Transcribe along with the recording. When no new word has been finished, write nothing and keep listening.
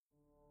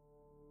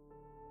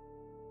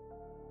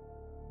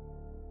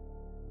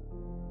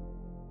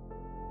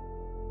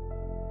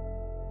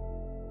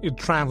You're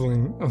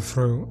traveling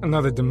through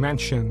another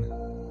dimension.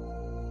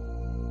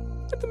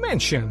 A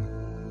dimension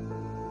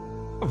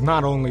of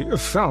not only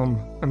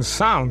film and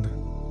sound,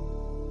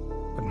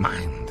 but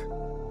mind.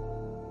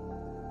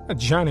 A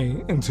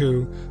journey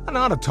into an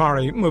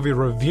auditory movie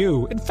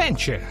review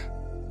adventure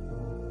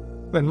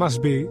that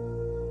must be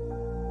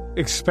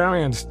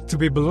experienced to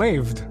be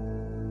believed.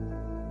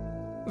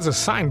 There's a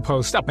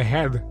signpost up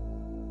ahead.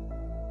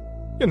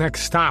 Your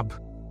next stop,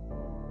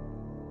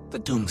 the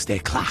Doomsday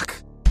Clock.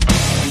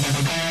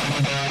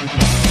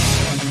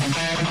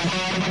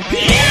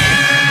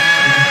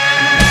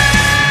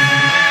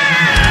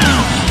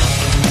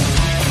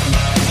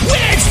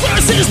 Which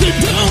versus the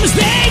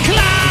Doomsday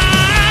Clock?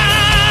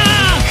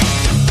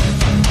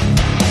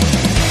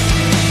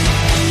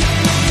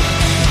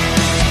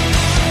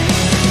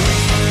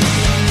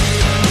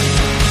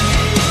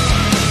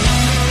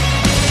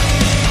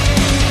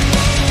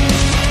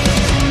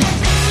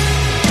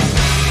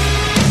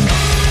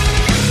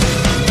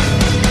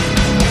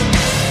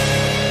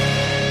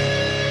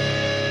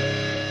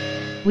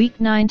 Week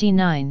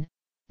 99,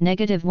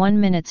 -1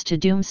 minutes to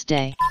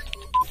Doomsday.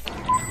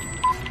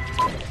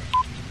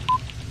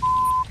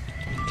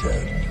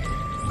 10,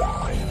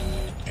 9,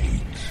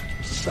 8,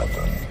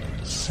 7,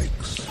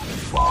 6,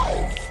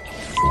 5,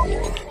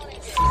 4,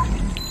 3,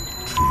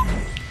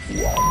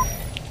 2, 1, 0.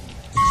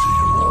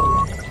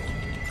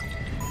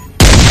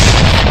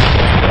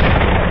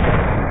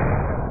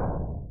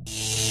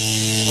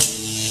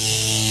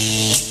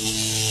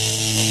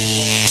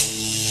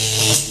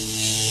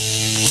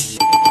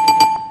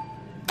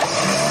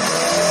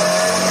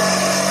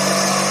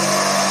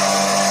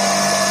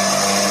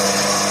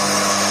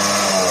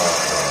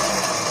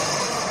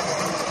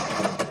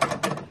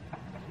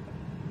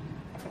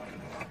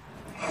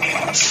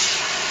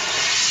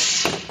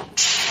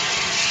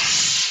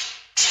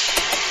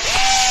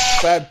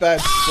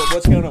 Babs,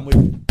 what's going on?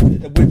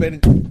 We've been.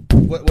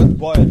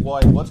 Why?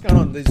 What's going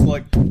on? There's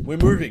like we're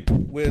moving.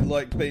 We're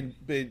like being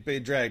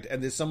dragged,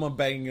 and there's someone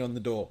banging on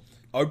the door.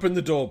 Open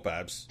the door,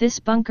 Babs. This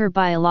bunker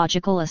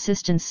biological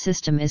assistance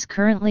system is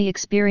currently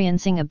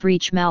experiencing a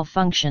breach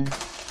malfunction.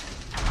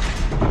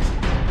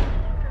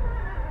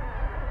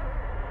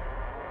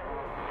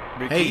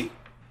 Ricky? Hey,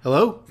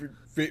 hello?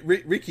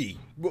 Ricky,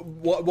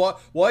 why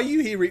are you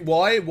here?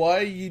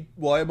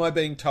 Why am I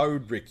being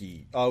towed,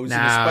 Ricky? I was in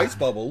a space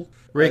bubble.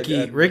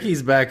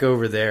 Ricky's back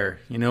over there.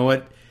 You know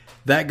what?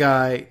 That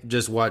guy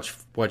just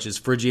watches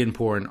Phrygian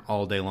porn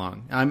all day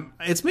long.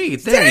 It's me.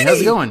 It's Danny.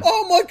 How's it going?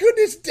 Oh my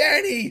goodness,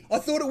 Danny! I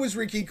thought it was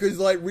Ricky because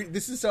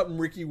this is something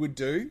Ricky would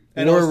do.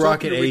 And or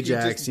Rocket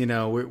Ajax.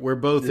 We're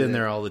both in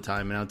there all the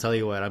time. And I'll tell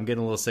you what, I'm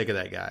getting a little sick of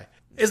that guy.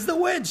 It's the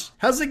Witch.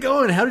 How's it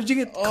going? How did you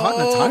get caught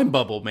in a time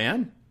bubble,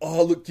 man?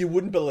 Oh, look, you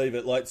wouldn't believe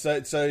it. Like, so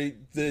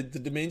the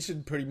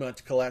dimension pretty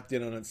much collapsed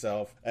in on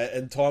itself,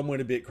 and time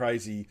went a bit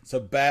crazy.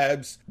 So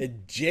Babs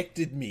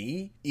ejected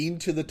me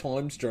into the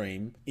time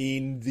stream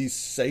in this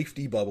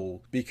safety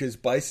bubble because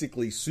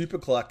basically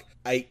Supercluck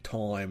ate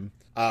time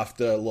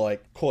after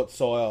like caught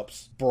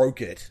psyops, broke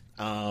it.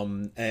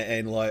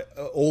 And like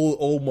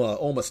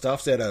all my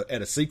stuff's out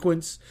of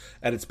sequence,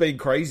 and it's been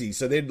crazy.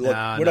 So then, like,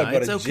 I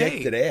got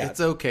ejected out. It's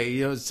okay.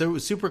 So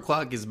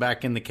Superclock is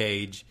back in the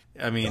cage.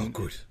 I mean, oh,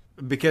 good.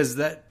 Because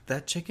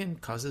that chicken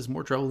causes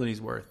more trouble than he's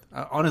worth.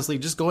 Honestly,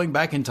 just going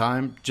back in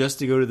time just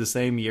to go to the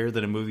same year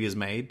that a movie is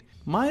made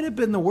might have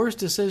been the worst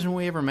decision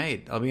we ever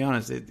made. I'll be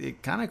honest.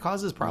 It kind of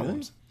causes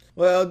problems.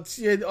 Well,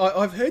 yeah,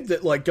 I've heard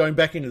that like going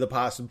back into the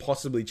past and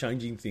possibly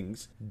changing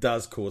things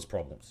does cause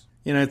problems.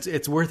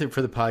 It's worth it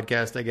for the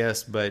podcast, I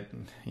guess. But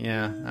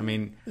yeah, I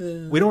mean,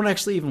 we don't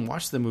actually even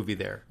watch the movie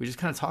there. We just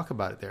kind of talk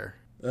about it there.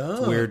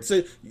 It's weird.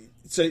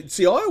 So,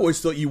 see, I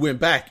always thought you went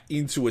back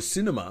into a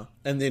cinema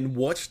and then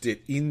watched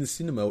it in the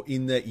cinema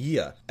in that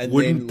year. And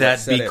wouldn't then,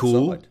 that be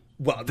cool?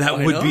 Well, that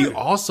would be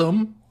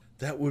awesome.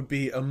 That would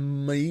be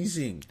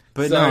amazing.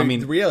 But so, no, I mean,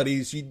 the reality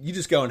is you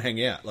just go and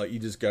hang out. Like, you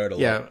just go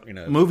to,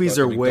 movies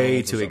are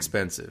way too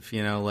expensive.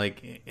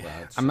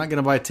 I'm not going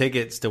to buy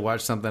tickets to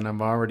watch something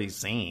I've already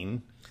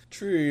seen.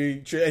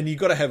 True. And you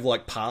got to have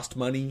like past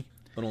money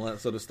and all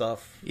that sort of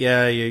stuff.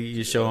 Yeah,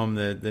 you show them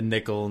the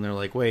nickel, and they're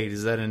like, "Wait,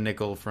 is that a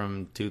nickel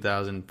from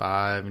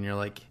 2005?" And you're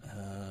like,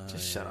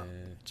 "Just shut up,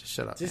 just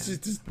shut up,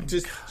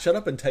 just shut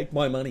up and take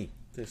my money."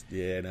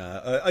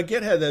 I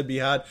get how that'd be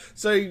hard.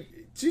 So,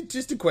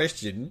 just a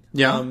question.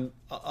 Yeah,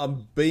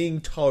 I'm being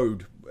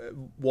towed.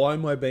 Why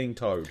am I being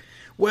towed?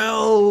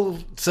 Well,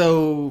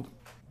 so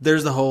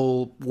there's the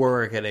whole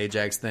Warwick at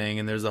Ajax thing,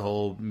 and there's the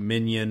whole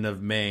Minion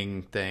of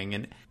Ming thing,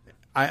 and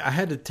I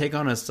had to take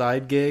on a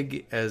side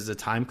gig as a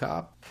time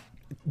cop.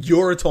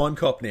 You're a time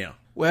cop now.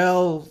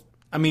 Well,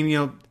 I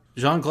mean,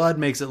 Jean-Claude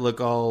makes it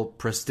look all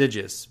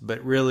prestigious,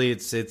 but really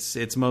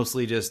it's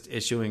mostly just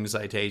issuing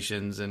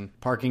citations and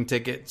parking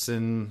tickets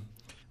and,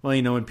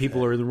 well, when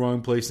people are in the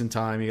wrong place in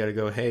time, you got to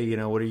go, hey,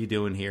 what are you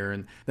doing here?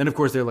 And then, of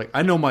course, they're like,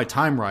 I know my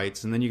time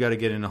rights, and then you got to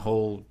get in a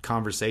whole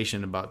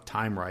conversation about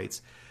time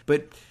rights.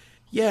 But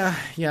Yeah,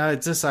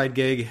 it's a side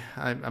gig.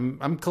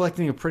 I'm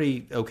collecting a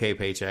pretty okay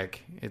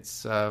paycheck. It's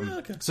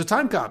So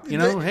Time Cop,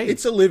 hey,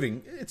 it's a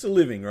living. It's a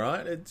living,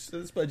 right? I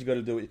suppose you got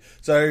to do it.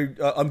 So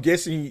I'm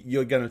guessing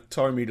you're going to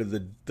tie me to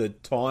the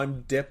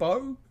Time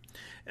Depot.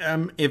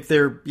 If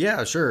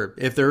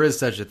there is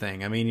such a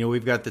thing. I mean,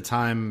 we've got the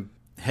Time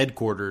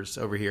headquarters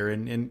over here,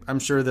 and I'm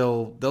sure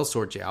they'll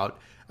sort you out.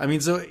 I mean,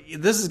 so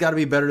this has got to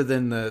be better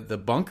than the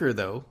bunker,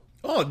 though.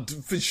 Oh,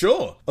 for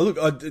sure. Oh,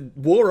 look,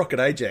 War Rocket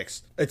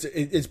Ajax,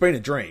 it's been a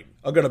dream.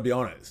 I've got to be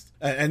honest.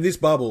 And this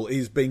bubble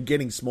has been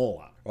getting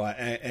smaller, right?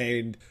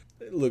 And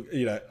look,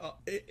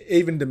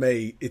 even to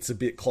me, it's a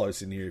bit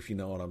close in here, if you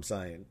know what I'm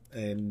saying.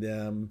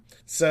 And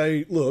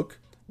so, look,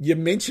 you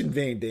mentioned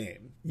Van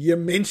Damme. You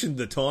mentioned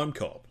the Time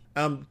Cop.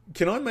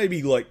 Can I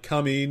maybe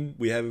come in,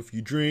 we have a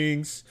few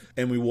drinks,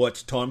 and we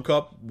watch Time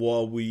Cop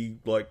while we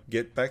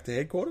get back to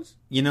headquarters?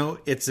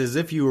 It's as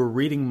if you were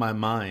reading my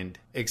mind,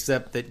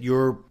 except that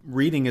your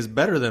reading is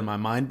better than my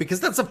mind, because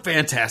that's a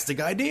fantastic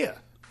idea.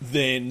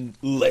 Then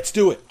let's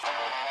do it. How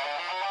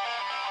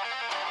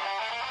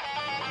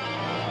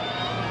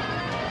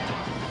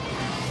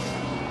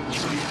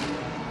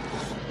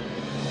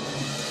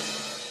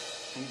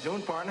you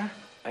doing, partner?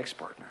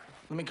 Ex-partner.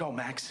 Let me go,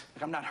 Max.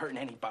 I'm not hurting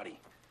anybody.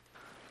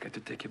 Good to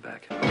take you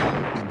back. In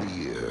the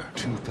year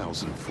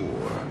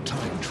 2004,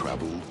 time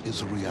travel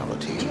is a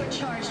reality. You are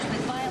charged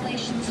with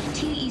violations of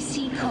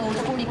TEC Code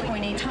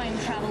 40.8, time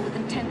travel with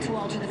intent to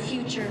alter the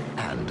future.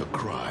 And a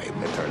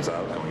crime. It turns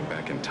out going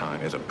back in time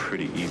is a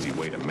pretty easy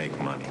way to make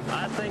money.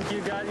 I think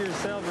you got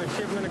yourself a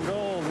shipment of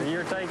gold that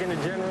you're taking to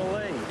General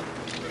Lee.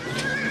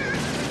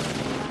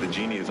 The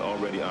genie is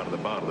already out of the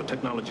bottle. The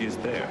technology is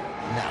there.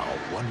 Now,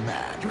 one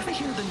man You ever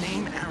hear the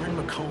name Aaron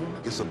McComb?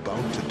 is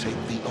about to take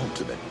the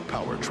ultimate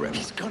power trip.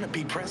 He's gonna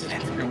be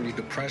president. You don't need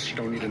the press, you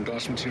don't need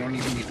endorsements, you don't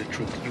even need the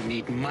truth. You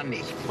need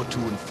money. But to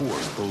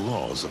enforce the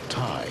laws of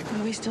time,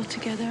 Are we still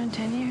together in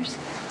 10 years?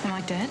 Am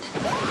I dead?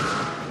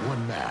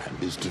 one man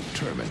is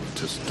determined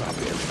to stop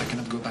him. I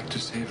cannot go back to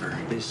save her.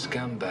 This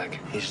scumbag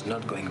is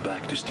not going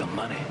back to steal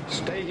money.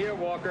 Stay here,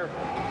 Walker.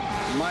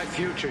 My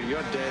future,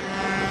 you're dead.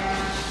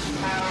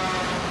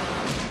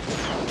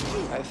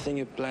 I think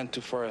you planned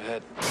too far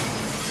ahead.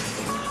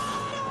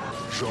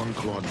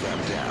 Jean-Claude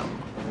Van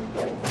Damme.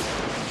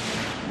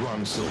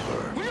 Ron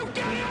Silver. Will you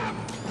get him?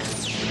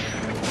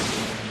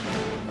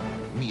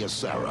 Mia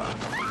Sara.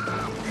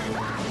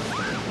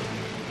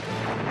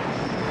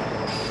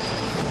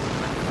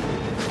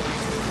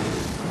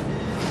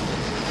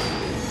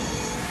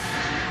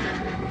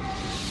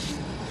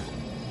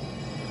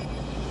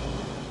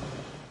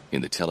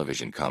 In the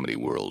television comedy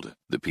world,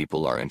 the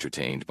people are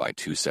entertained by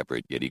two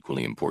separate yet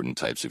equally important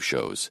types of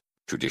shows.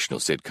 Traditional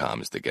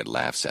sitcoms that get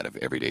laughs out of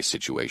everyday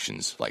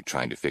situations, like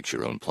trying to fix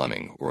your own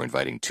plumbing or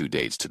inviting two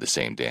dates to the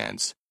same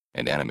dance,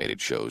 and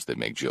animated shows that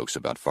make jokes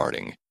about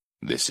farting.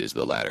 This is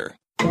the latter.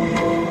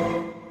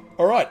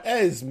 Alright,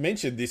 as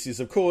mentioned, this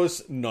is, of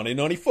course,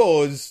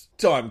 1994's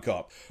Time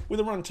Cop, with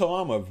a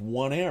runtime of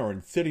 1 hour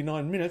and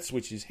 39 minutes,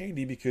 which is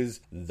handy because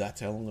that's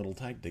how long it'll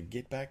take to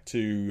get back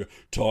to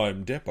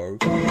Time Depot.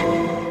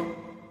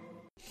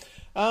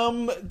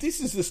 This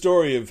is the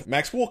story of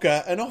Max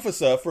Walker, an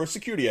officer for a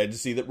security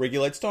agency that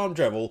regulates time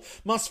travel,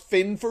 must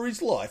fend for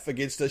his life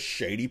against a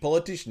shady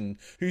politician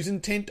who's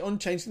intent on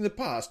changing the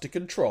past to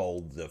control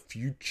the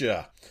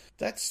future.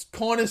 That's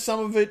kind of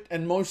some of it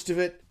and most of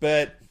it,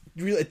 but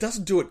really, it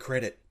doesn't do it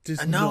credit.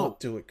 Does not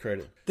do it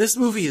credit. This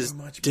movie is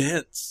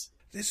dense.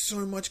 There's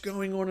so much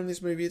going on in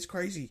this movie, it's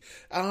crazy.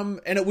 And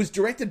it was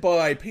directed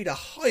by Peter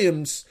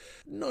Hyams,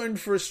 known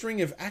for a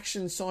string of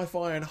action,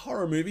 sci-fi and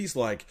horror movies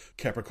like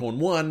Capricorn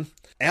 1,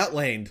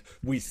 Outland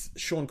with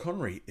Sean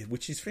Connery,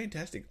 which is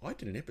fantastic. I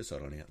did an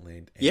episode on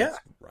Outland, and it's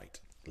great.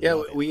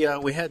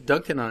 We had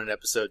Duncan on an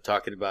episode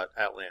talking about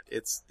Outland.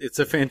 It's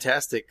a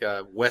fantastic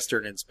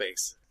Western in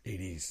space. It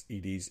is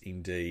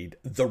indeed.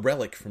 The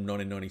Relic from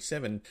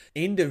 1997,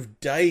 End of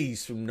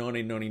Days from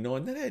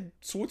 1999. That had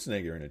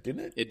Schwarzenegger in it,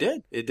 didn't it? It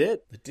did. It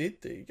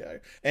did, there you go.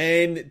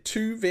 And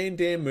two Van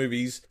Damme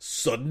movies,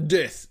 Sudden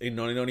Death in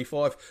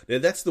 1995. Now,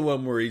 that's the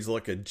one where he's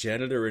like a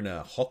janitor in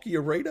a hockey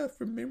arena,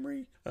 from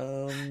memory.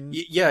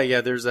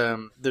 Yeah. There's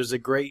a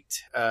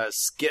great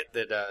skit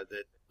that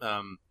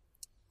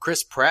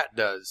Chris Pratt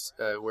does,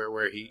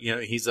 where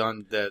he's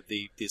on the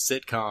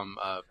sitcom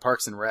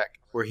Parks and Rec,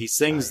 where he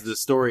sings the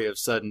story of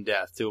sudden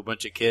death to a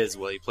bunch of kids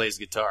while he plays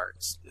guitar.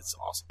 It's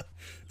awesome.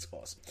 It's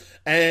awesome.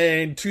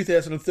 And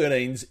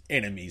 2013's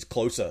Enemies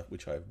Closer,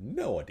 which I have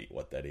no idea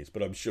what that is,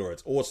 but I'm sure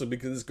it's awesome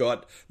because it's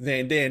got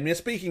Van Damme. Now,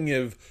 speaking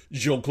of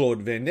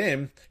Jean-Claude Van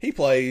Damme, he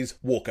plays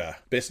Walker,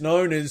 best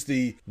known as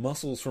the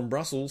Muscles from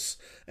Brussels,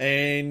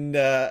 and,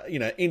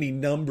 any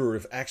number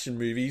of action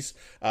movies,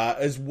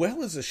 as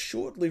well as a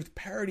short-lived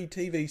parody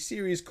TV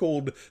series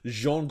called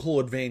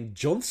Jean-Claude Van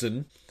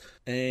Johnson.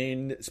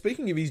 And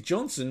speaking of his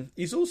Johnson,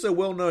 he's also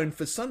well known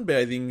for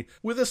sunbathing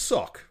with a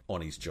sock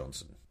on his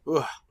Johnson.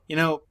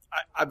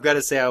 I've got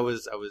to say I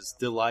was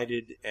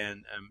delighted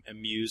and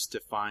amused to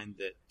find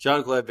that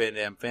Jean-Claude Van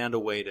Damme found a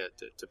way to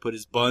put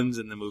his buns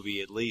in the movie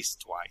at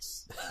least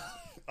twice.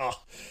 Oh,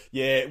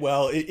 yeah,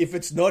 well, if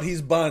it's not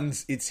his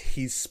buns, it's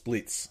his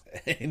splits.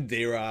 And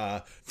there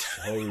are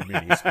so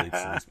many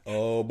splits.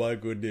 Oh, my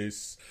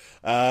goodness.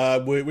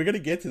 We're going to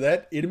get to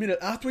that in a minute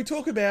after we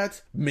talk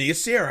about Mia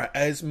Sara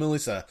as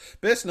Melissa.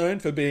 Best known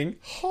for being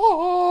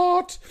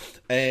hot.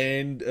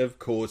 And, of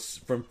course,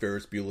 from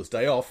Ferris Bueller's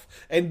Day Off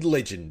and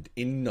Legend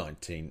in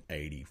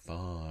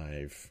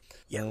 1985.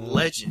 Yeah,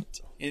 Legend.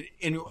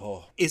 And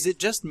is it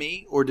just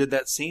me, or did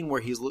that scene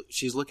where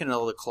she's looking at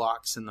all the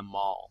clocks in the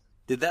mall,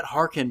 did that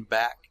harken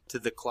back to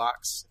the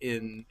clocks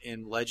in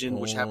Legend,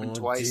 which happened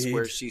twice,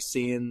 where she's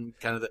seeing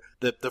kind of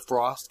the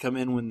frost come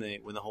in when the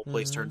whole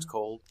place turns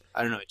cold?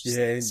 I don't know. It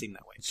just seemed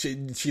that way.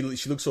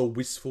 She looks all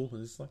wistful,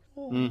 and it's like,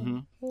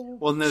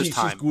 Well, and there's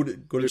time. She's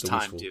good there's at the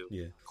time wistful. too.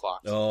 Yeah.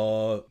 Clocks.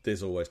 Oh,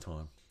 there's always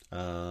time.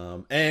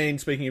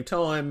 And speaking of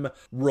time,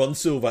 Ron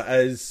Silver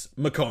as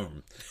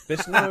McComb,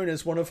 best known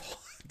as one of.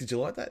 Did you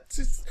like that? It's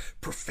just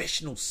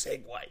professional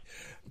segue.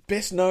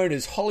 Best known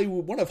as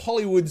one of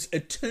Hollywood's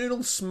eternal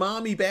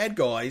smarmy bad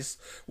guys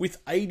with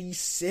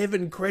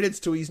 87 credits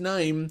to his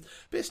name.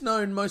 Best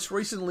known most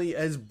recently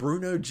as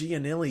Bruno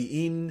Gianelli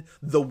in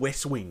The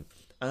West Wing.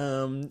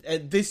 And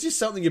there's just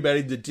something about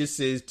him that just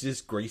says,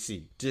 just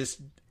greasy.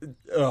 Just,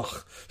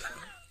 ugh.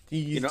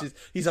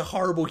 He's a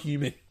horrible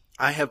human.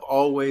 I have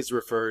always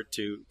referred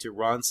to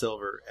Ron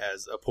Silver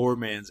as a poor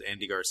man's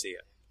Andy Garcia.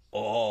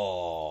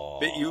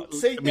 Oh, but you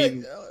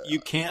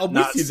can't I'm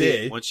not with you see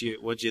there. it once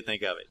you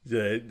think of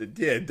it.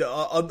 Yeah.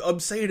 I'm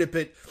saying it,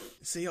 but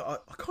see, I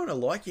kind of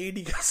like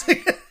Andy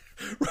Garcia.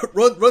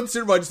 Ron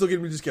Silver, I just look at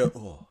him and just go,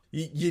 "Oh,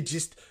 you're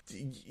just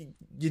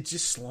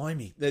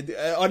slimy."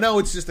 I know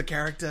it's just a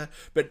character,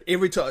 but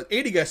every time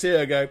Andy Garcia,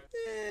 I go,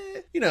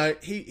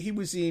 he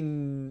was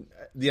in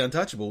The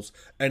Untouchables,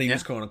 and he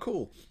was kind of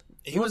cool.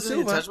 He was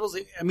in Untouchables.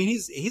 I mean,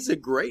 he's a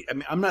great. I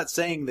mean, I'm not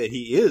saying that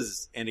he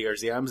is Andy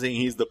Garcia. I'm saying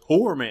he's the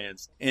poor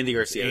man's Andy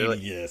Garcia. They're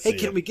like, hey,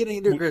 can we get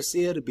Andy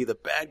Garcia to be the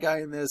bad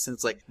guy in this? And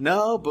it's like,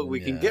 no, but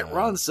we can get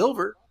Ron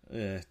Silver.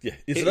 Yeah.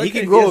 He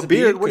can grow a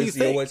beard. What do you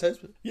think? He always has.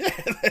 Yeah,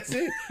 that's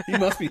it. He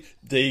must be.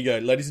 There you go,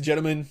 ladies and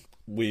gentlemen.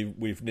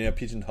 We've now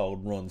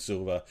pigeonholed Ron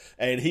Silver,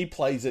 and he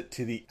plays it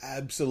to the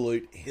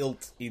absolute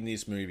hilt in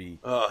this movie.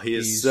 Oh,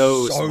 he's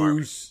so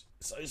smart.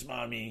 So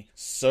smarmy,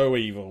 so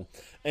evil.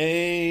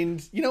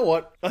 And you know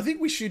what? I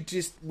think we should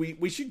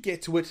we should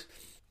get to it.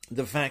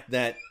 The fact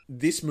that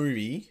this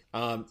movie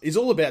is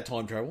all about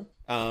time travel.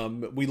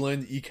 We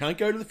learned that you can't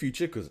go to the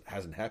future because it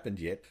hasn't happened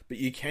yet, but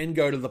you can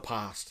go to the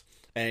past.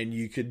 And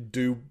you could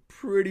do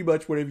pretty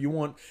much whatever you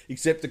want,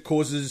 except it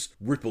causes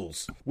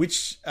ripples.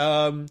 Which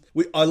I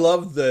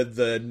love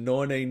the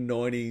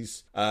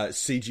 1990s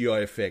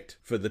CGI effect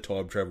for the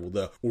time travel.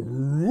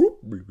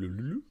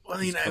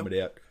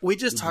 We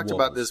just talked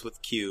about this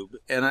with Cube,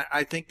 and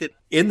I think that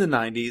in the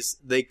 90s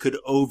they could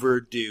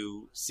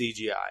overdo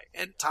CGI,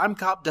 and Time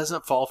Cop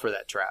doesn't fall for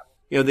that trap.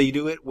 They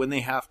do it when they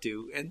have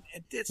to, and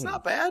it's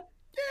not bad.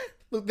 Yeah,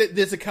 look,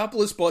 there's a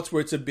couple of spots where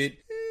it's a bit.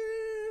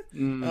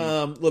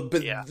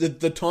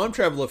 The time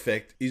travel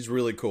effect is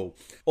really cool.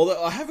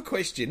 Although I have a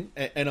question,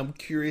 and I'm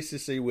curious to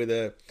see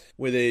whether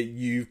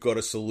you've got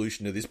a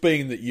solution to this,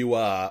 being that you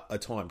are a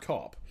time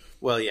cop.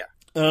 Well, yeah.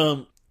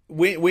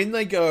 When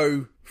they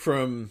go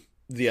from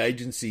the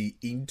agency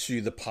into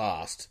the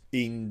past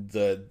in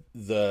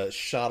the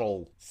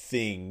shuttle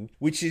thing,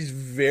 which is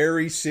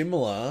very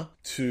similar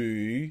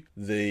to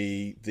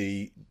the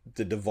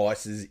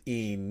devices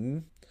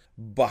in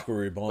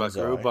Buckaroo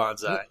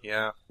Banzai.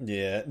 Yeah.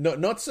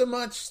 Not so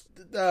much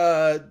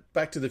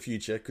Back to the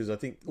Future, because I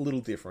think a little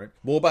different.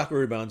 More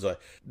Buckaroo Banzai.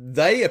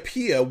 They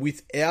appear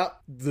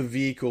without the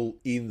vehicle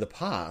in the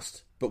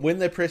past, but when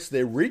they press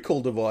their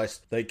recall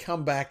device, they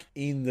come back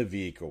in the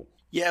vehicle.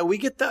 Yeah, we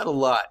get that a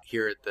lot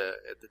here at the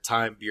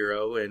Time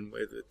Bureau and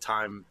with the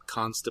Time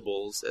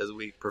Constables, as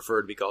we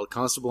prefer to be called,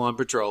 Constable on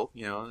Patrol.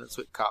 That's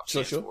what COP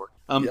stands for.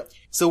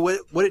 So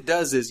what it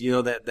does is,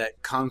 that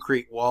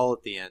concrete wall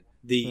at the end.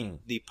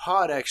 The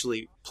pod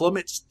actually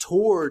plummets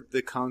toward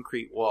the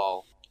concrete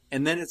wall,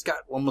 and then it's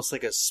got almost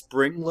like a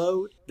spring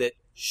load that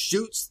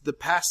shoots the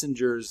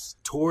passengers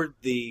toward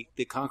the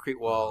concrete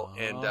wall,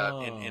 and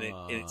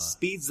it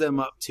speeds them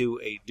up to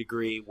a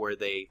degree where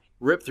they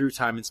rip through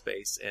time and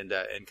space and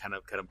kind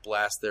of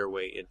blast their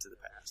way into the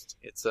past.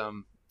 It's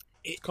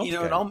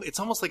it's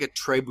almost like a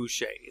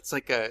trebuchet. It's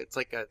like a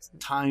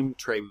time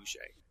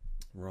trebuchet.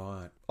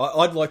 Right.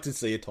 I'd like to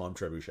see a time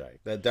trebuchet.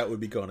 That would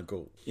be kind of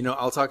cool.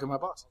 I'll talk to my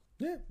boss.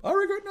 Yeah, I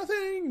regret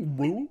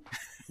nothing.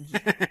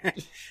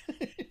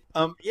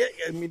 I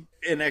mean,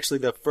 and actually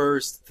the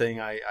first thing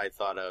I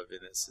thought of in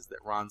this is that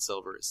Ron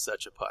Silver is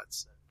such a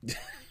putz.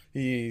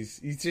 He's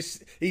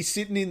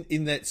sitting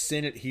in that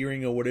Senate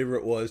hearing or whatever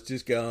it was,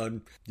 just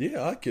going,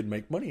 yeah, I could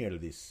make money out of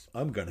this.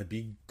 I'm going to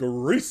be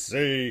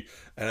greasy.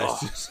 And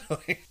it's just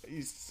like,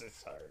 he's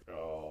just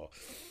so,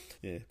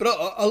 yeah, but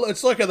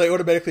it's like how they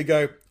automatically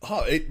go,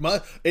 it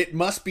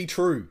must be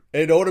true.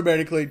 It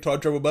automatically,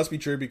 time travel must be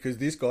true because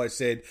this guy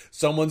said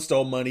someone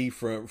stole money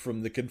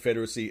from the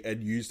Confederacy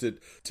and used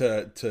it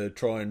to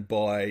try and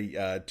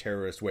buy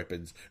terrorist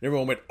weapons. And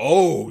everyone went,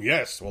 oh,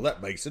 yes, well,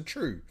 that makes it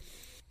true.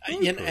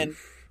 And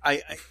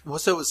well,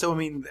 so I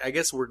mean, I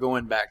guess we're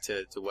going back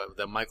to what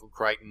the Michael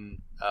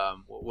Crichton.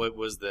 What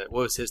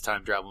was his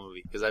time travel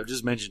movie? Because I've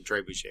just mentioned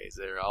trebuchets.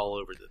 They're all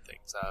over the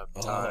things.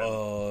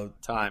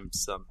 Time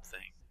something.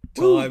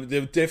 Time.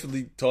 There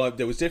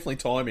was definitely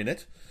time in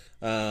it.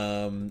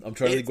 I'm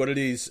trying to think what it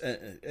is,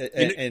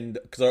 and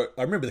because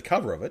I remember the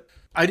cover of it.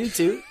 I do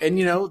too.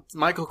 And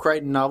Michael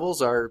Crichton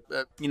novels are,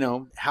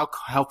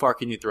 how far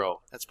can you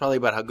throw? That's probably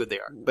about how good they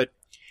are. But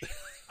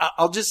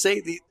I'll just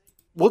say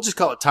we'll just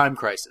call it Time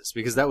Crisis,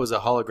 because that was a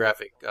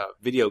holographic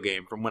video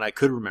game from when I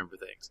could remember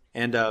things.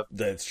 And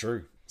that's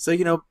true. So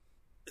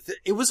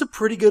it was a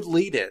pretty good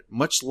lead-in,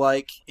 much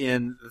like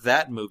in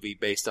that movie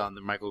based on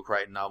the Michael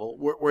Crichton novel,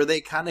 where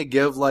they kind of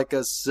give like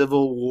a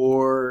Civil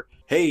War,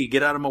 hey,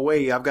 get out of my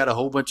way, I've got a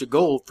whole bunch of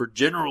gold for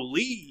General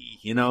Lee,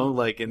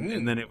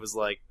 and then it was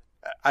like,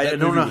 I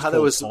don't know how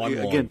that was,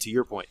 again, to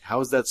your point, how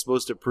is that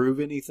supposed to prove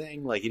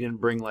anything? Like, he didn't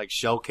bring like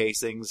shell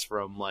casings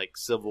from like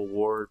Civil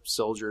War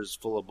soldiers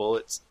full of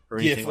bullets or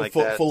anything like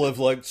that. Full of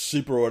like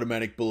super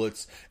automatic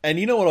bullets. And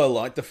you know what I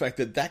like? The fact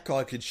that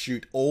guy could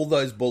shoot all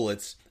those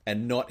bullets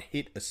and not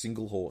hit a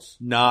single horse.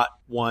 Not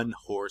one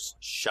horse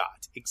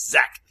shot.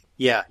 Exactly.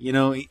 Yeah,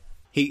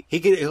 he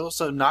could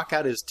also knock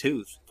out his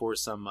tooth for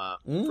some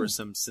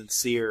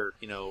sincere,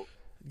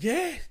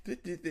 Yeah,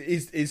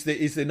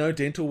 is there no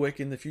dental work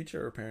in the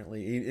future?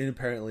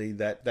 Apparently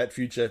that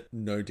future,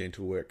 no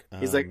dental work.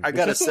 He's like, I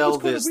gotta sell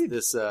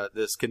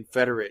this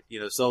Confederate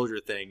soldier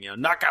thing.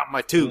 Knock out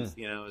my tooth.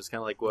 It's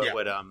kind of like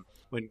what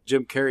when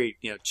Jim Carrey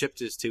chipped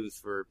his tooth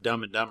for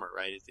Dumb and Dumber,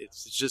 right?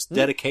 It's just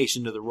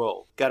dedication to the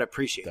role. Gotta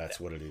appreciate that.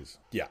 That's what it is.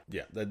 Yeah,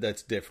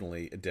 that's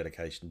definitely a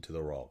dedication to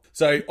the role.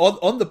 So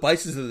on the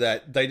basis of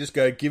that, they just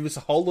go, give us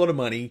a whole lot of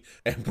money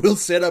and we'll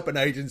set up an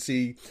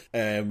agency,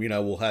 and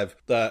we'll have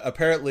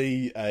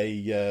apparently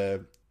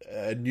a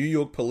New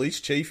York police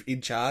chief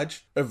in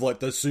charge of like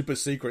the super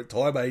secret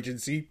time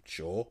agency.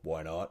 Sure,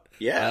 why not?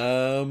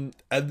 Yeah.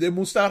 And then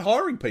we'll start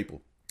hiring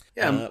people.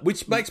 Yeah,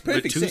 which makes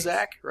perfect sense.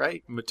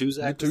 Right?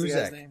 Matuzak was the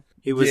guy's name.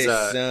 He was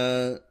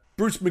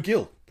Bruce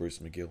McGill.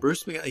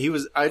 He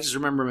was. I just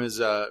remember him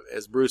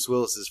as Bruce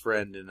Willis's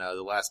friend in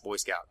The Last Boy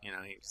Scout. He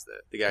was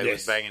the guy who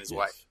was banging his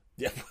wife.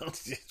 Yeah, well,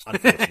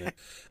 unfortunate.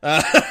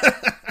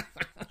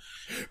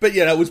 But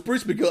it was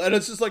Bruce McGill, and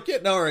it's just like,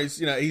 no worries.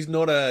 He's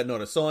not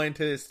a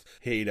scientist.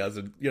 He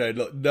doesn't.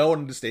 No one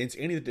understands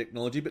any of the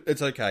technology, but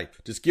it's okay.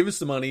 Just give us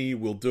the money.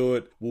 We'll do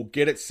it. We'll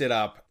get it set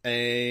up,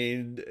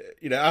 and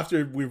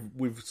after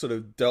we've sort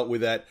of dealt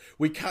with that,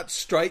 we cut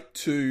straight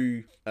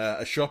to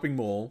a shopping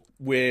mall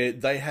where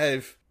they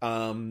have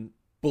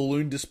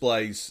balloon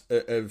displays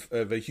of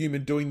a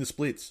human doing the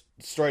splits.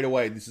 Straight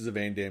away, this is a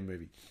Van Damme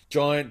movie.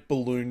 Giant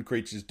balloon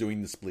creatures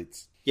doing the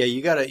splits. Yeah,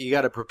 you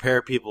gotta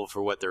prepare people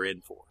for what they're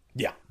in for.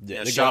 Yeah.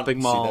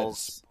 Shopping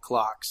malls,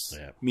 clocks,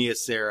 Mia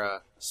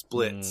Sara,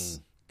 splits.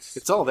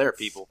 It's all there,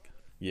 people.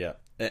 Yeah.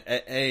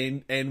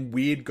 And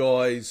weird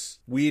guys,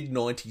 weird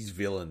 90s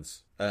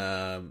villains.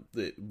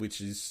 Which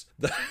is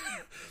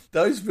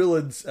those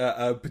villains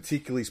are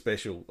particularly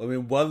special. I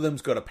mean, one of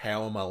them's got a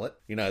power mullet.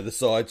 The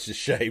sides just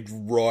shaved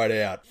right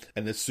out,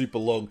 and they're super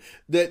long.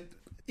 That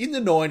in the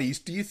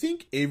 90s, do you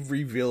think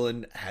every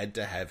villain had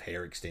to have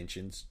hair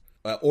extensions?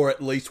 Or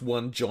at least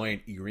one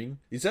giant earring?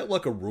 Is that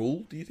like a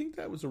rule? Do you think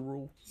that was a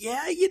rule?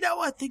 Yeah,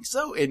 I think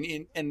so.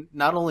 And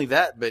not only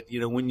that, but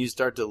when you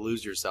start to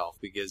lose yourself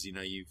because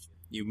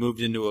you've moved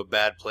into a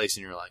bad place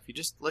in your life, you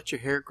just let your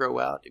hair grow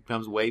out. It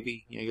becomes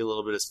wavy. You get a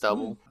little bit of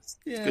stubble. It's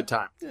a good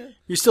time. Yeah.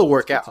 You still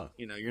work out.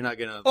 You're not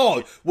gonna.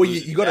 Oh well,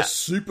 you got to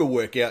super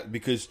work out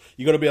because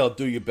you got to be able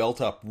to do your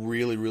belt up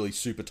really, really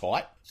super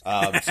tight.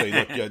 So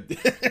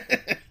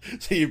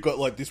so you've got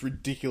like this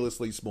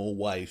ridiculously small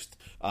waist,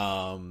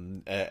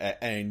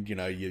 and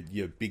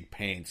your big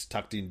pants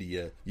tucked into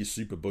your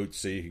super boots,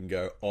 so you can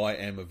go, I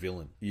am a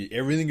villain.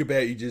 Everything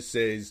about you just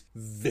says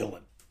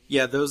villain.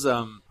 Yeah, those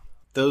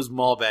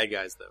mall bad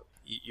guys though.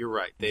 You're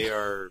right. They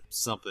are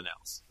something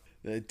else.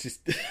 I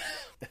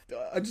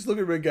just look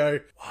at them and go,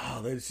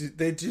 wow, they're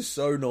just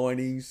so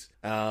 90s.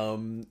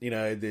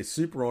 They're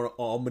super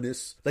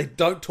ominous. They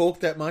don't talk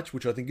that much,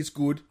 which I think is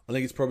good. I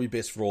think it's probably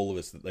best for all of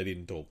us that they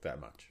didn't talk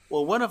that much.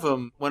 Well, one of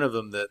them,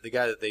 the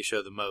guy that they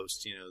show the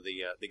most,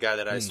 the guy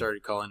that I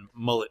started calling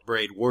mullet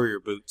braid warrior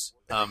boots.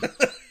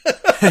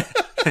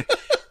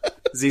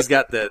 He's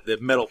got the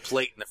metal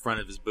plate in the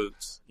front of his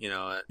boots.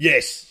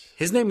 Yes.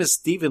 His name is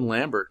Stephen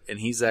Lambert, and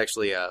he's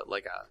actually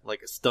like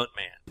a stunt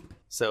man.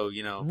 So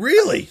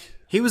really,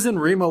 he was in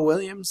Remo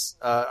Williams.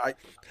 I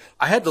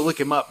had to look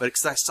him up, but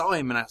because I saw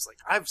him and I was like,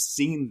 I've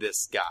seen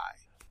this guy,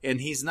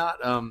 and he's not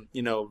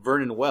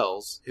Vernon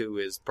Wells, who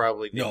is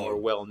probably the more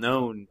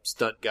well-known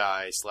stunt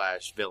guy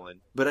 /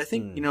 villain. But I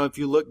think if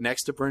you look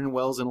next to Vernon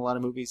Wells in a lot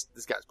of movies,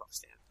 this guy's probably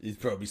standing. He's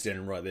probably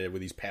standing right there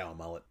with his power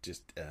mullet,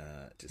 just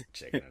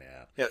checking it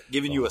out. Yeah,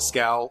 giving you a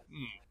scowl.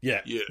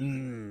 Yeah.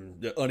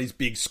 On his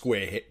big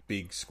square head.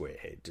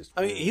 Just.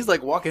 I mean, he's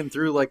like walking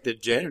through like the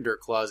janitor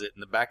closet in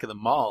the back of the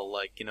mall.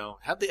 Like,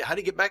 how'd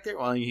he get back there?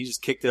 Well, he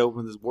just kicked it open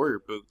with his warrior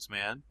boots,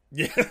 man.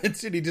 Yeah,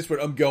 that's it. He just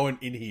went, I'm going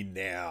in here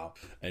now,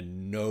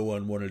 and no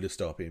one wanted to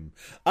stop him.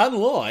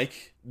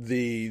 Unlike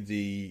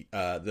the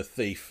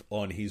thief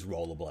on his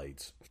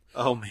rollerblades.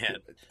 Oh man.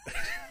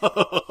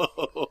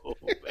 Oh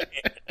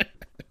man.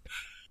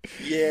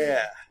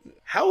 Yeah.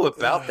 How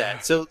about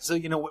that? So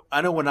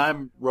I know when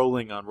I'm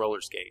rolling on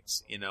roller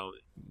skates,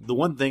 the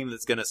one thing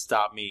that's going to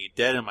stop me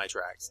dead in my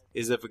tracks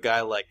is if a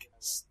guy like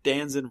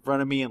stands in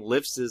front of me and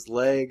lifts his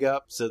leg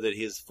up so that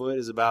his foot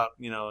is about,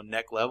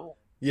 neck level.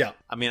 Yeah.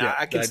 I mean,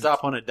 I can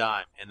stop on a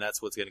dime, and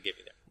that's what's going to get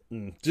me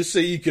there. Just so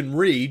you can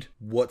read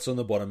what's on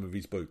the bottom of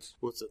his boots.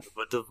 What's at the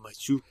bottom of my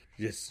shoe?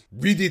 Yes.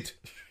 Read it.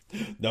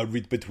 Now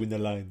read between the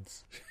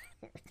lines.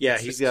 Yeah,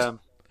 he's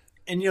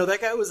and that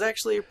guy was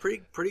actually a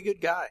pretty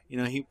good guy.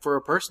 He for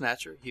a purse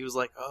snatcher, he was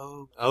like,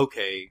 "Oh,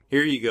 okay,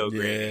 here you go,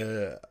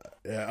 Granny."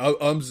 Yeah.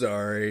 I'm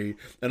sorry,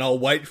 and I'll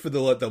wait for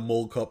the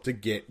mall cop to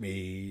get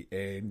me,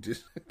 and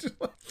just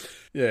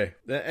yeah.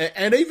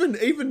 And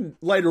even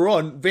later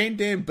on, Van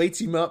Damme beats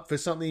him up for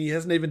something he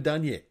hasn't even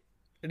done yet,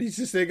 and he's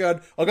just there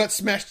going, "I got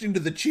smashed into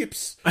the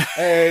chips,"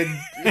 and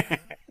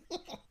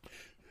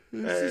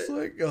it's just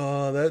like,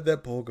 oh,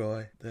 that poor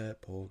guy.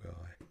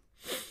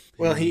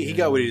 Well, he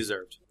got what he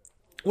deserved.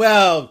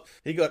 Well,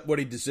 he got what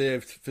he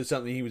deserved for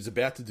something he was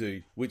about to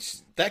do, which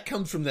that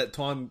comes from that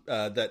Tom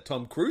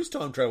Cruise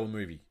time travel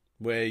movie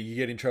where you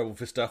get in trouble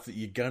for stuff that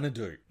you're gonna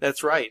do.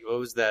 That's right. What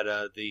was that?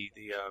 The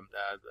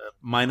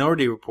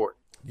Minority Report.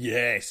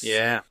 Yes.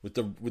 Yeah. With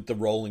the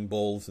rolling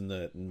balls and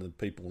the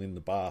people in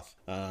the bath.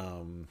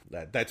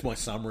 That's my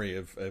summary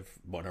of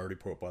Minority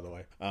Report, by the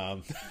way.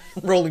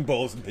 Rolling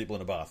balls and people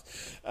in a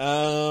bath.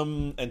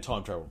 And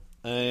time travel.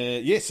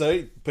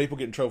 So people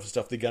get in trouble for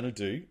stuff they're going to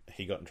do.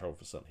 He got in trouble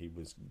for something he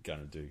was going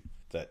to do.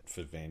 That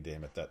for Van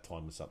Damme at that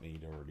time was something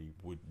he'd already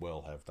would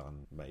well have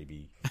done,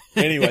 maybe.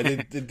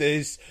 Anyway,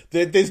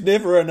 there's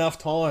never enough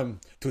time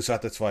to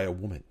satisfy a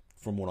woman,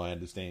 from what I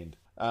understand.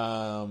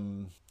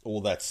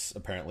 Or that's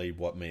apparently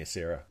what Mia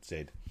Sara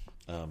said,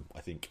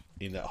 I think,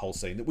 in that whole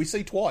scene that we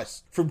see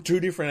twice from two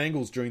different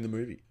angles during the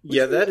movie.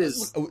 Yeah,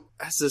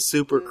 that's a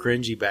super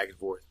cringy back and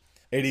forth.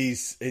 It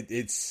is.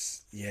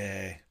 It's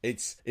a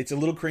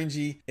little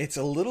cringy. It's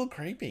a little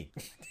creepy.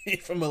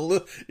 If I'm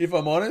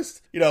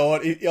honest,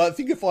 what? I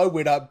think if I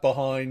went up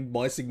behind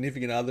my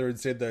significant other and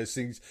said those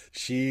things,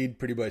 she'd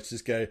pretty much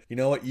just go, "You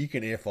know what? You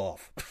can F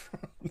off."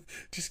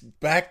 Just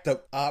back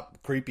the up,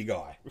 creepy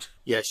guy.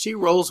 Yeah, she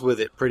rolls with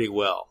it pretty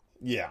well.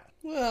 Yeah.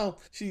 Well,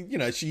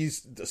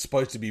 she's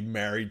supposed to be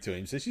married to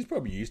him, so she's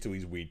probably used to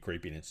his weird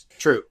creepiness.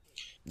 True.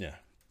 Yeah.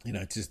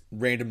 Just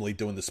randomly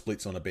doing the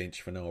splits on a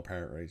bench for no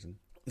apparent reason.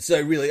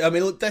 So really, I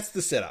mean, look, that's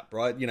the setup,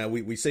 right?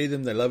 We see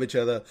them, they love each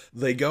other,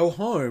 they go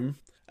home,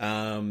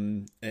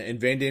 and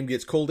Van Damme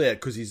gets called out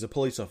because he's a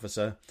police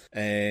officer,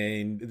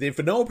 and then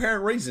for no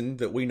apparent reason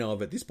that we know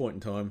of at this point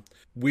in time,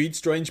 weird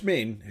strange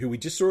men, who we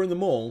just saw in the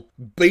mall,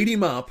 beat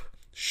him up,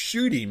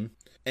 shoot him,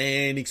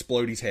 and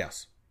explode his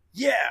house.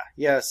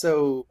 Yeah,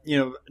 so,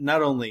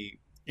 not only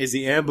is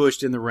he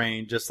ambushed in the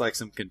rain just like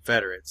some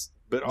Confederates,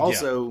 but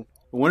also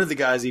one of the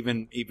guys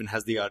even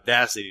has the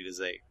audacity to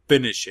say,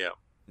 "Finish him."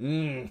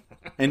 In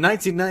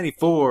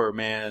 1994,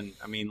 man,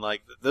 I mean,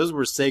 like, those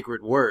were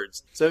sacred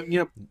words. So,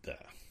 while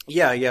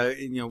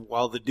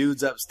the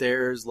dude's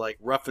upstairs, like,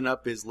 roughing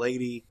up his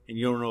lady, and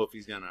you don't know if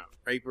he's gonna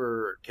rape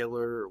her or kill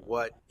her or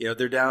what,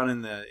 they're down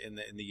in the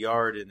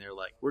yard, and they're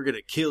like, "We're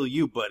gonna kill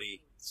you,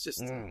 buddy." It's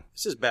just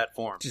bad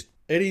form.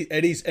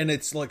 Eddie's, and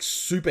it's like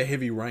super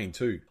heavy rain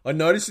too. I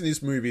noticed in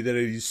this movie that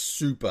it is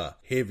super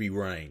heavy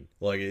rain.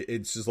 Like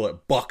it's just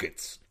like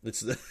buckets.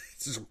 It's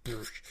just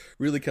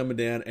really coming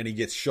down, and he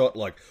gets shot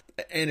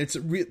and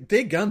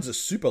their guns are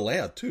super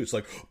loud too. It's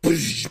like,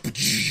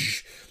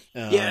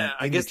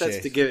 I guess that's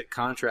to give it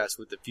contrast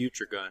with the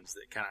future guns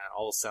that kind of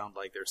all sound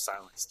like they're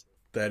silenced.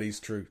 That is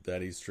true.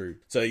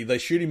 So they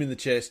shoot him in the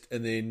chest,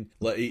 and then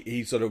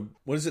he sort of,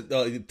 what is it?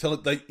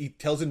 He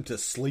tells him to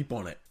sleep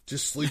on it.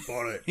 Just sleep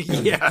on it.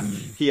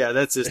 Yeah,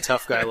 that's his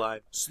tough guy line.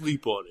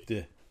 Sleep on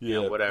it.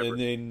 Yeah, whatever.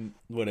 And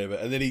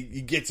then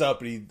he gets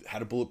up, and he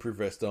had a bulletproof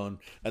vest on,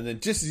 and then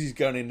just as he's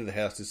going into the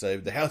house to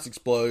save, the house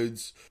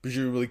explodes,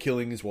 presumably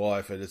killing his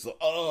wife, and it's like,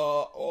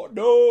 oh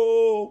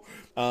no.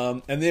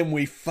 And then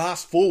we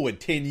fast forward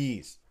 10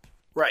 years.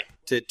 Right,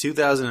 to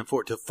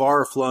 2004, to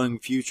far-flung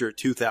future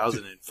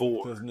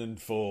 2004.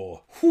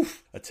 2004. Whew.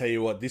 I tell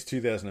you what, this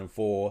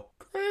 2004,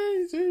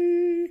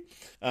 crazy.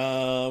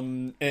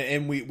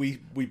 And we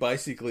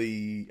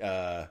basically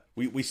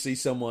we see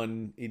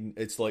someone in,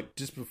 it's like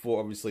just before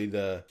obviously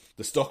the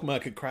stock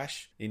market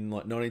crash in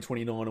like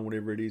 1929 or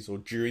whatever it is, or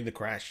during the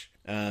crash.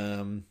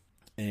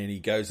 And he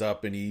goes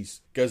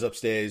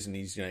upstairs, and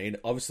he's, in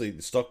obviously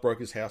the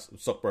stockbroker's house,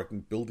 stockbroking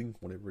building,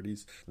 whatever it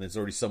is. And there's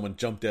already someone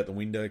jumped out the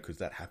window because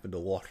that happened a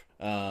lot.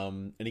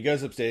 And he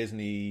goes upstairs,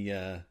 and he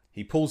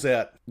He pulls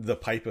out the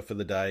paper for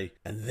the day,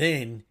 and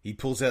then he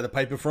pulls out the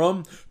paper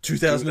from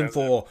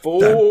 2004.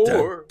 Dun,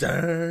 dun,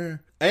 dun.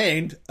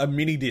 And a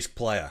mini disc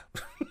player.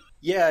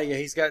 Yeah,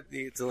 he's got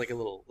it's like a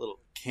little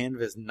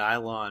canvas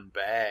nylon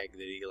bag that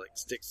he like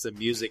sticks some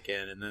music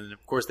in, and then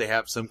of course they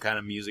have some kind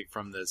of music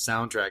from the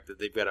soundtrack that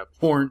they've got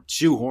to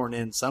shoehorn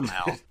in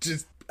somehow.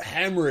 Just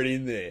hammer it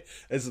in there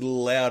as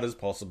loud as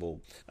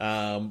possible,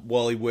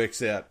 while he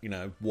works out,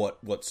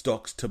 what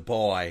stocks to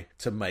buy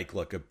to make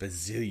like $1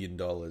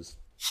 bazillion.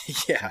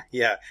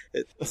 Yeah,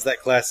 it's that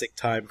classic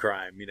time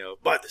crime,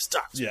 buy the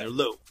stocks when they're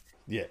low.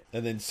 Yeah,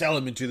 and then sell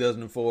them in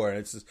 2004, and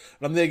it's just,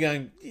 and I'm there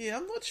going,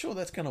 I'm not sure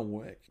that's going to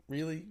work,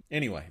 really.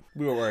 Anyway,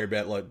 we were worried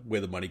about like where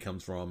the money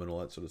comes from and all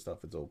that sort of stuff.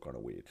 It's all kind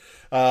of weird.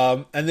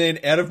 And then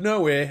out of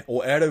nowhere,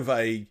 or out of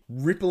a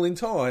ripple in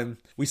time,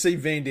 we see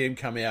Van Damme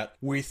come out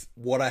with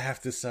what I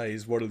have to say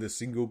is one of the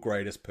single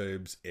greatest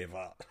perms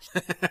ever.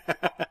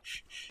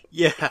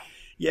 Yeah,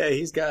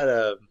 he's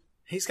got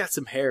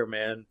some hair,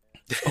 man.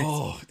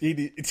 Oh,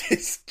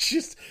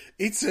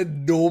 it's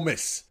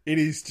enormous. It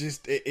is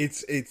just,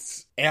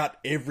 it's out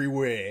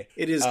everywhere.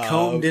 It is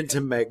combed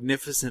into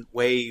magnificent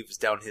waves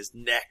down his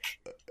neck.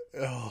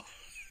 Oh,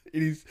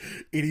 it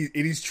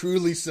is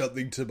truly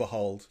something to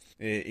behold.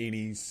 In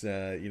his,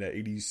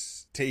 in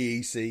his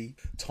TEC,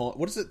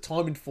 what is it?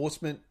 Time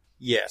enforcement?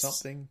 Yes.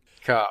 Something?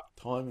 Cop.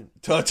 Time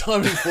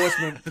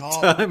enforcement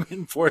cop. Time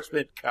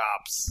enforcement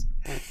cops.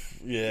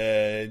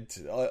 Yeah,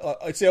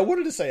 I see. I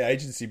wanted to say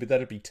agency, but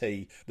that'd be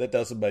T. That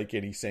doesn't make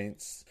any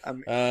sense.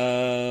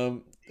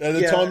 The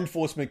Time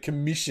Enforcement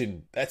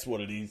Commission. That's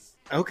what it is.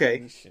 Okay.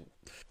 Commission.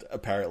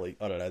 Apparently,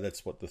 I don't know.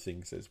 That's what the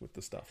thing says with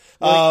the stuff.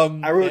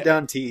 I wrote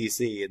down TEC,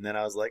 and then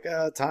I was like,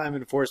 time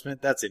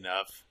enforcement. That's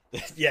enough.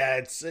 Yeah,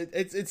 it's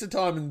a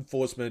time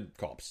enforcement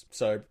cops.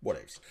 So what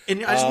else?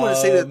 And I just want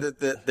to say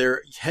that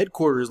their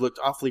headquarters looked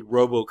awfully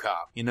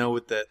RoboCop,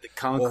 with the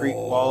concrete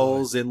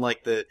walls and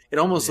like it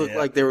almost looked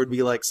like there would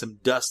be like some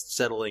dust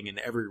settling in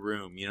every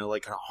room,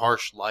 like kind of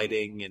harsh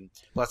lighting and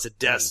lots of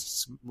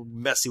desks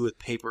messy with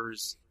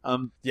papers.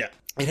 It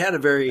had a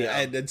very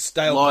and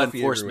stale law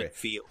enforcement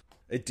feel.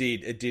 It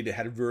did. It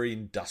had a very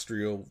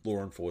industrial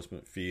law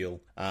enforcement feel.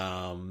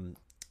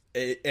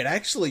 It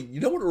actually,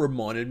 you know what it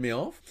reminded me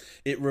of?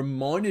 It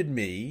reminded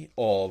me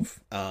of,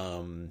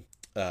 I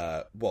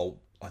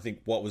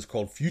think what was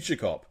called Future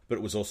Cop, but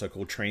it was also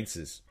called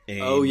Trances.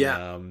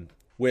 And,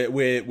 where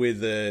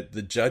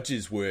the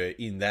judges were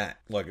in that,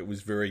 like it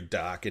was very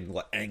dark and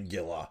like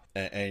angular,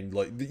 and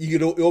like you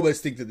could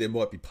almost think that there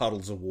might be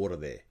puddles of water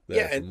there,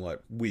 from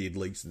like weird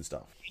leaks and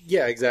stuff.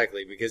 Yeah,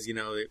 exactly, because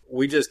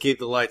we just keep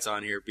the lights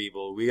on here,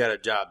 people. We got a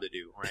job to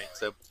do, right?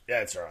 So yeah,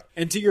 that's right.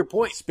 And to your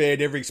point,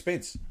 spared every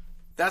expense.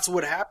 That's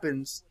what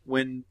happens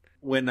when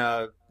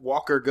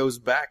Walker goes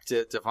back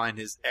to find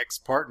his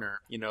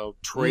ex-partner,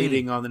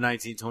 trading on the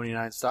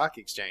 1929 stock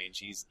exchange.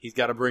 He's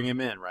got to bring him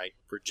in, right,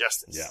 for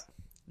justice. Yeah.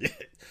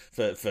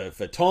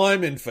 for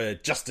time and for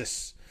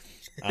justice.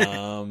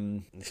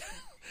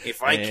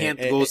 If I can't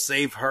go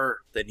save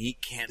her, then he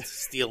can't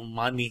steal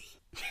money.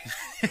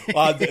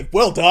 Well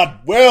done.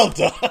 Well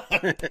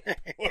done.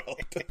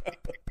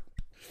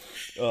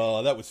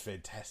 Oh, that was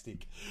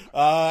fantastic.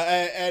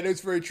 And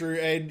it's very true.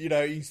 And,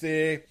 he's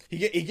there.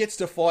 He gets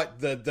to fight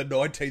the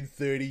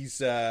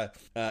 1930s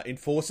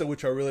enforcer,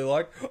 which I really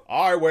like.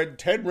 I went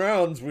 10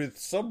 rounds with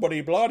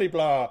somebody,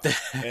 blah-de-blah.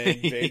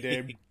 And Van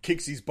Damme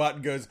kicks his butt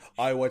and goes,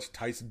 I watched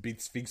Tyson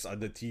beat Sphinx on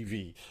the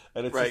TV.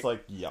 And it's just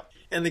like, yep.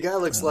 And the guy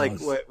looks like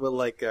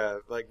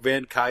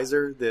Van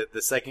Kaiser,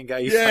 the second guy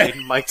you fight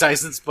in Mike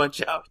Tyson's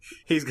Punch-Out.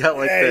 He's got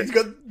like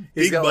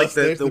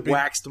the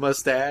waxed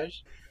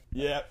mustache.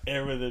 Yeah,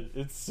 everything.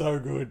 It's so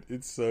good.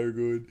 It's so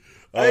good.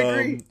 I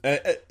agree.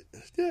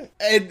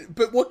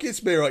 But what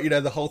gets me right,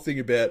 the whole thing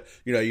about,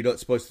 you're not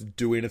supposed to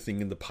do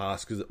anything in the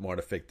past because it might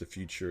affect the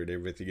future and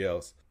everything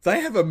else. They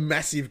have a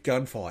massive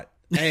gunfight,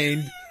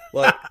 and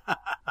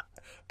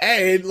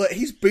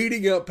he's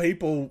beating up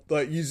people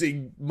like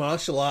using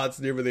martial arts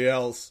and everything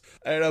else.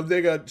 And I'm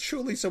there going,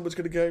 surely someone's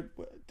going to go,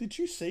 did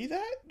you see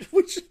that?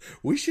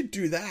 We should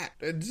do that.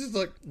 And it's just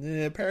like,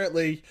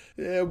 apparently,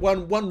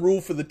 one rule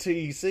for the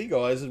TEC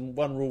guys and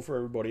one rule for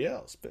everybody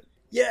else. But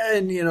yeah,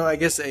 and I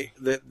guess they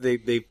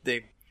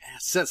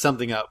set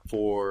something up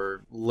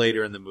for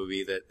later in the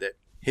movie that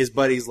his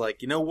buddy's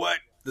like, you know what?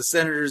 The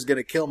senator's going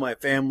to kill my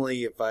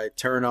family if I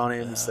turn on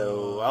him,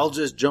 so I'll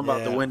just jump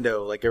out the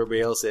window like everybody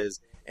else is.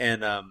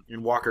 And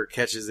Walker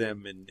catches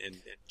him and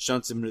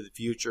shunts him into the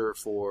future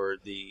for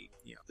the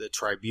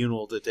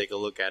tribunal to take a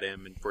look at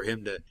him and for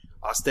him to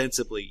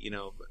ostensibly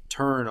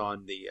turn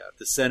on the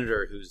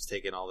senator who's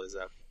taking all this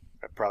up.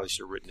 I probably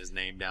should have written his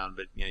name down,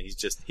 but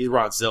he's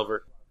Ron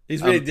Silver.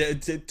 He's very,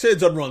 it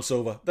turns on Ron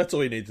Silver. That's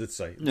all you need to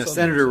say.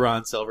 Senator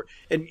Ron Silver.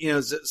 And,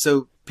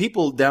 so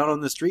people down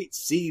on the street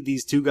see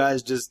these two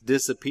guys just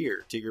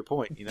disappear, to your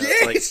point.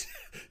 Yes!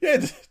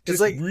 It's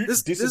like,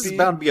 this is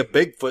bound to be a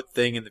Bigfoot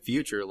thing in the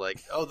future.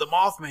 Like, oh, the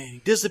Mothman, he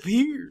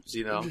disappears,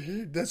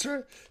 That's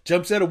right.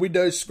 Jumps out a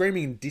window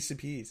screaming and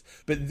disappears.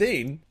 But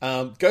then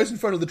goes in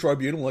front of the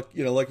tribunal,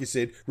 like you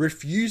said,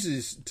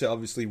 refuses to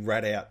obviously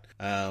rat out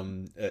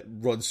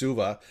Ron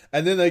Silver.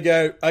 And then they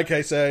go,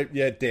 okay, so,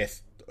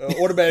 death.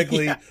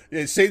 Automatically,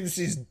 sentence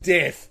is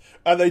death.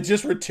 And they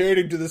just return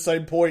him to the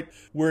same point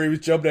where he was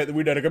jumping out the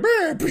window to go,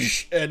 and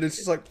it's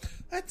just like,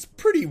 that's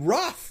pretty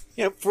rough.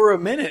 Yeah, for a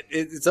minute,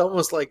 it's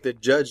almost like the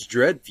Judge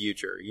Dredd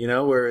future,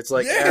 where it's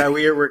like,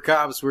 we're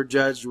cops, we're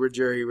judge, we're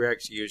jury, we're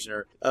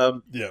executioner.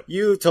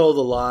 You told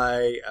a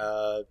lie,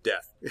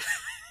 death.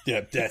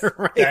 Yeah, death.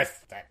 Right.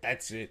 Death.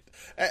 That's it.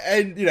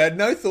 And,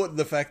 no thought in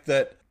the fact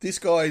that this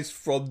guy's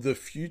from the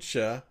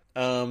future.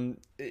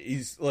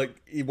 He's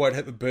like, he won't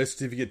have a birth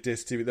certificate, death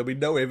certificate. There'll be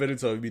no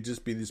evidence of him. He'd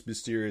just be this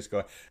mysterious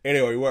guy.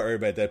 Anyway, we won't worry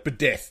about that. But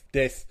death.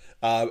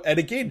 And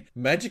again,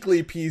 magically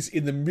appears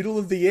in the middle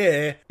of the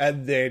air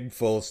and then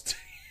falls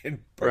and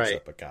breaks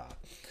up a car.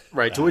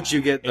 Right. To which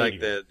you get like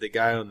the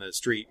guy on the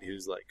street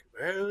who's like,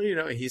 well,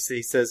 he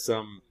says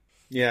some.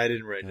 Yeah, I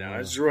didn't write it down.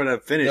 I just want to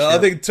finish. No, I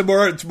think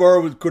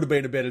tomorrow could have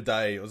been a better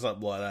day or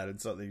something like that. And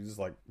something just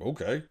like,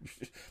 okay.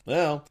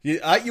 Well,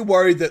 aren't you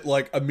worried that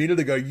like a minute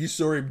ago you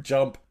saw him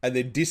jump and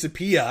then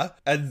disappear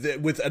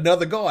and with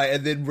another guy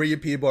and then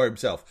reappear by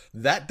himself?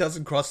 That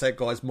doesn't cross that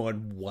guy's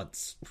mind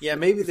once. Yeah,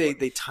 maybe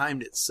they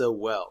timed it so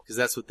well because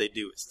that's what they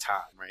do is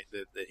time, right?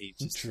 That he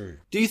just. True.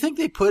 Do you think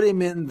they put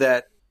him in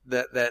that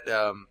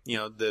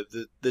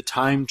the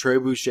time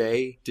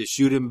trebuchet to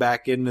shoot him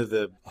back into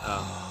the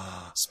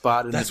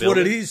spot in That's the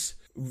building? what it is.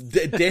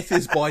 Death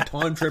is by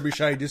time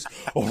trebuchet. Just,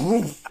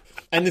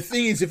 and the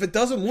thing is, if it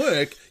doesn't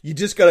work, you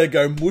just got to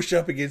go mush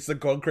up against the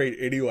concrete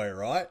anyway,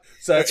 right?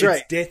 So That's it's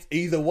right. death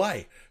either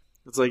way.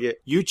 It's like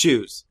you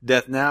choose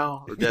death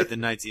now or death in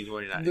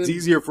 1929. It's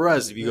easier for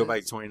us if you go back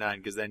to 29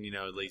 because then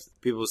at least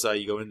people saw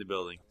you go in the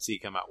building, see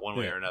you come out one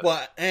way or another.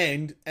 Well,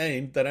 and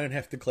they don't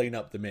have to clean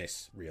up the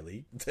mess.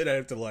 Really, they don't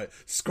have to like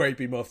scrape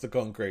him off the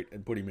concrete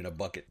and put him in a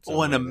bucket.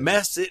 Oh, and a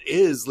mess it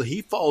is.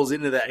 He falls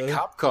into that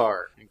cop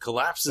car and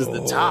collapses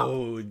the top.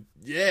 Oh,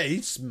 yeah,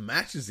 he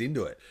smashes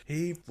into it.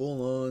 He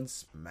full on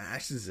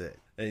smashes it.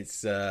 It's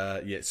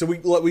So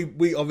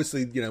we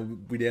obviously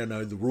we now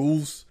know the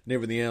rules and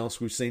everything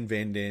else. We've seen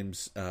Van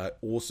Damme's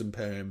awesome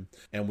perm,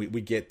 and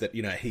we get that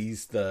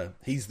he's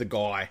the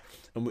guy.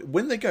 And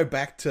when they go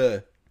back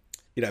to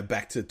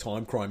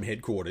Time Crime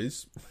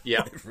Headquarters,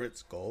 whatever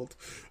it's called,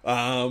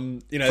 From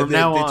they're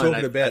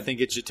talking about. I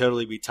think it should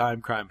totally be Time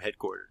Crime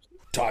Headquarters.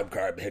 Time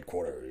Crime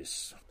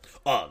Headquarters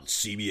on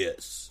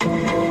CBS.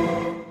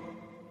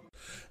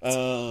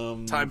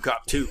 Time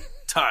Cop 2,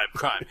 Time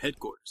Crime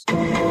Headquarters.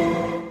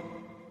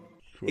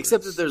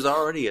 Except that there's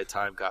already a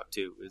Time Cop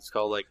 2. It's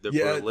called like the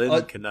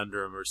Berlin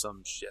Conundrum or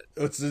some shit.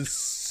 It's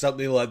just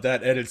something like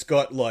that, and it's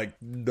got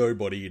like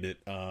nobody in it.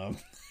 I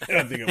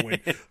think it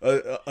went.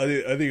 I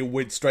think it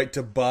went straight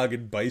to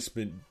Bargain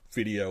Basement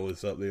Video or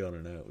something. I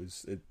don't know.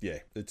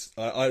 It's.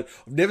 I've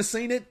never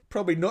seen it.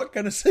 Probably not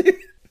going to see it.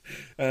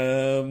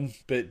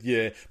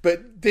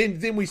 But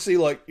then we see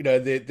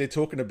they're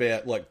talking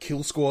about like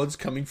kill squads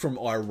coming from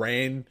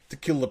Iran to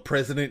kill the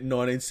president in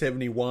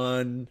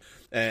 1971,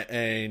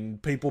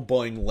 and people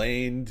buying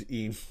land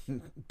in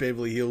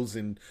Beverly Hills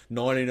in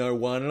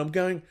 1901, and I'm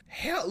going,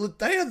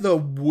 they are the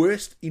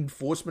worst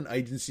enforcement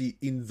agency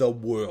in the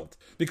world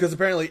because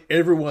apparently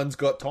everyone's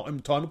got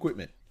time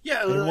equipment.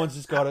 Yeah, everyone's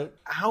just got it.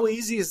 How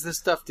easy is this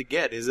stuff to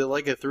get? Is it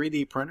like a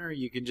 3D printer?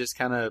 You can just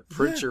kind of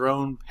print your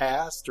own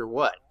past, or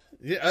what?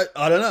 Yeah,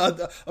 I don't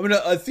know. I mean,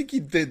 I think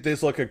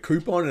there's like a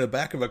coupon in the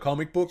back of a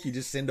comic book you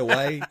just send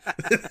away.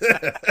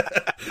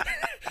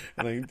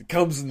 And it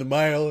comes in the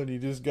mail and you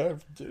just go.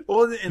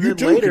 Well, and you then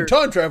too later, can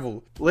time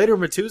travel. Later,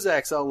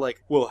 Matuzak's all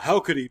like, well, how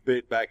could he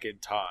be back in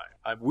time?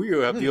 We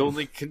have the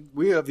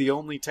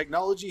only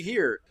technology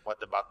here. What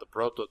about the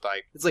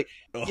prototype? It's like,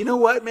 you know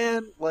what,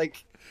 man?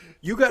 Like,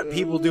 you got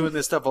people doing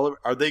this stuff all over.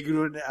 Are they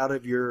doing it out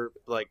of your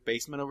like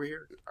basement over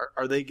here?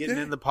 Are they getting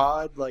in the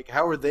pod? Like,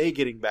 how are they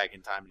getting back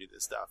in time to do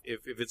this stuff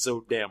if it's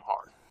so damn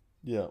hard?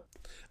 Yeah.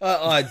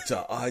 I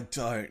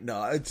don't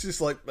know. It's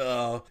just like,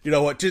 you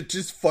know what?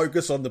 Just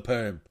focus on the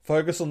perm.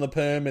 Focus on the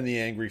perm and the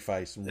angry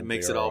face. And it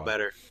makes it all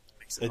better.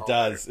 It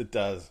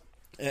does.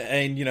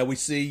 And, we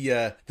see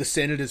the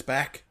senators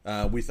back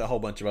with a whole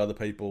bunch of other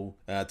people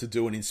to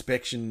do an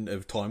inspection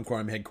of Time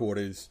Crime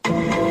Headquarters.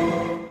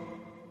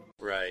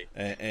 Right.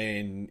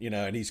 And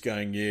he's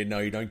going, no,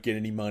 you don't get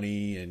any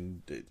money.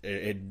 And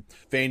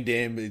Van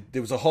Damme,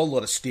 there was a whole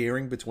lot of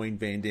staring between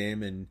Van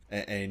Damme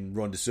and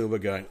Ron Silver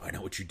going, I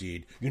know what you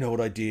did. You know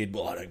what I did?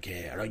 Well, I don't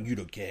care. You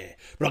don't care.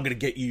 But I'm going to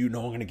get you.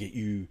 No, I'm going to get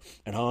you.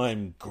 And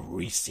I'm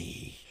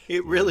greasy.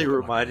 It really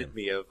reminded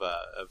me of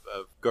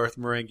Garth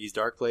Marenghi's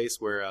Dark Place,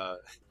 where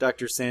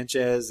Dr.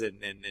 Sanchez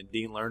and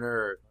Dean Lerner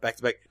are back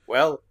to back.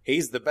 Well,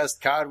 he's the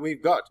best card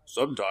we've got.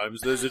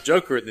 Sometimes there's a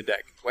Joker in the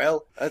deck.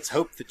 Well, let's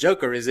hope the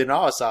Joker is in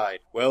our side.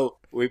 Well,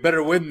 we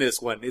better win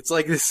this one. It's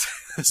like this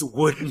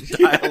wooden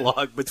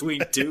dialogue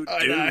between two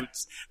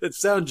dudes that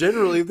sound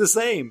generally the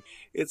same.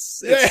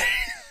 It's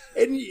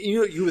and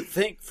you would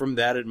think from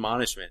that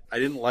admonishment, I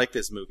didn't like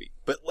this movie.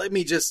 But let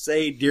me just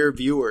say, dear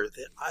viewer,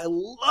 that I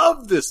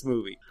love this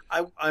movie.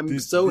 I'm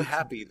so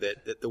happy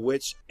that The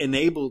Witch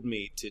enabled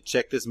me to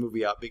check this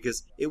movie out,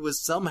 because it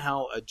was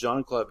somehow a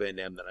Jean-Claude Van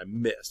Damme that I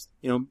missed.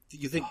 You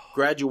think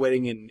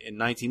graduating in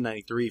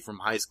 1993 from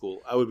high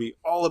school, I would be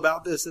all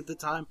about this at the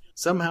time.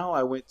 Somehow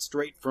I went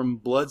straight from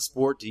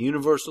Bloodsport to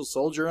Universal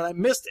Soldier, and I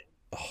missed it.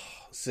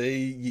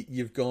 See,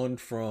 you've gone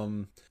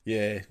from,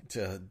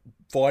 to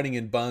fighting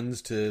in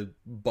buns to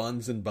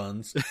buns and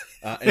buns,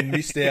 and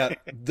missed out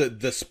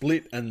the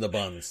split and the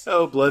buns.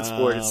 Oh,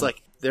 Bloodsport. It's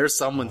like, there's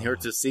someone here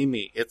to see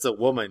me. It's a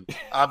woman.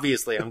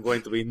 Obviously, I'm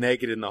going to be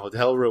naked in the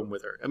hotel room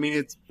with her. I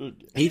mean,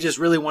 he just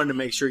really wanted to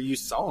make sure you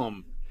saw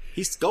him.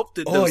 He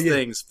sculpted those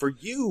things for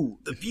you,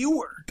 the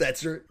viewer.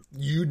 That's right.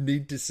 You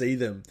need to see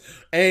them.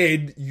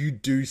 And you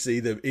do see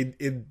them.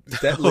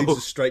 That leads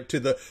us straight to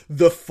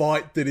the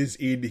fight that is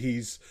in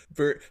his...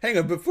 Hang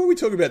on, before we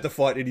talk about the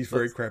fight in his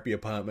very crappy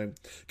apartment,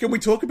 can we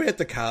talk about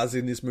the cars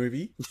in this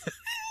movie?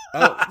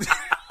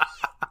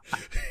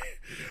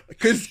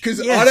 Because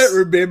I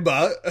don't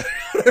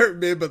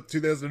remember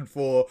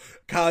 2004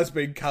 cars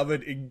being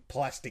covered in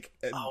plastic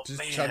and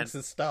chunks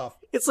of stuff.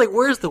 It's like,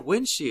 where's the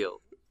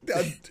windshield?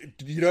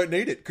 You don't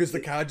need it, because the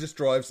car just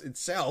drives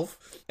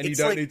itself, and you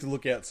don't need to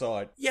look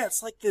outside. Yeah,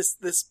 it's like this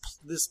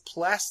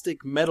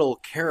plastic metal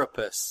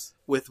carapace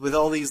with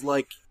all these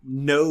like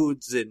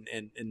nodes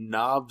and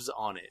knobs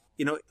on it.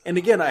 And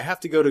again, I have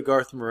to go to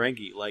Garth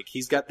Marenghi. Like,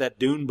 he's got that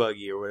dune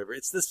buggy or whatever.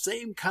 It's the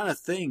same kind of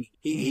thing.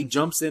 He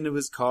jumps into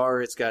his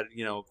car. It's got,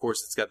 of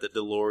course, it's got the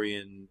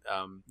DeLorean,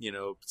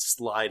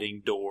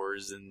 sliding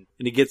doors, and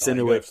he gets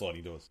into it.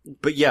 Sliding doors.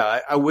 But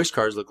yeah, I wish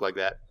cars looked like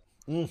that.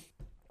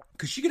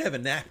 Because you could have a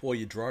nap while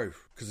you drove,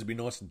 because it'd be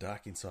nice and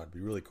dark inside. It'd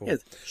be really cool. Yeah.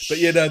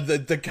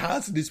 But the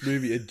cars in this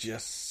movie are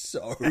just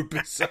so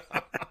bizarre.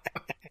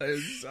 They're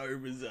so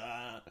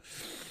bizarre.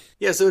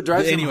 Yeah, so it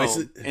drives him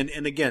home.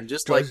 And again,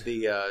 just like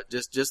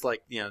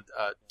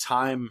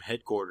Time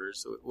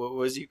Headquarters. What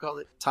was you call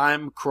it?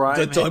 Time Crime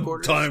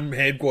Headquarters? Time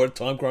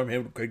Crime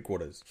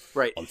Headquarters.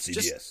 Right. On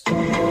CBS.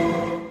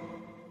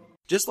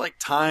 Just like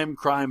Time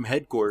Crime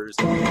Headquarters,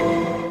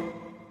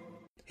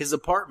 his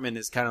apartment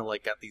is kind of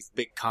like got these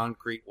big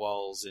concrete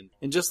walls,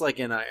 and just like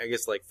in, I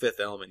guess, like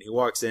Fifth Element, he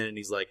walks in and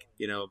he's like,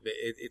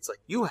 it's like,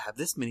 you have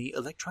this many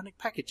electronic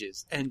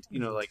packages, and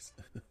like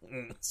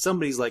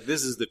somebody's like,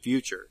 this is the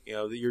future.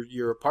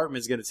 Your apartment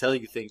is going to tell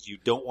you things you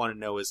don't want to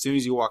know as soon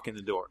as you walk in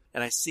the door.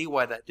 And I see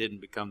why that didn't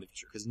become the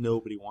future, because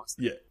nobody wants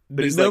that. Yeah.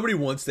 But nobody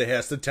wants the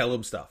house to tell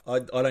them stuff. I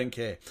don't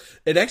care.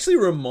 It actually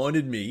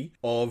reminded me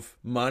of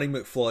Marty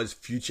McFly's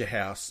future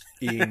house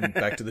in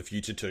Back to the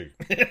Future 2.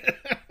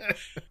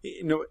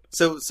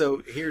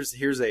 So here's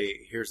a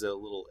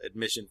little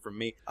admission from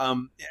me.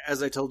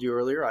 As I told you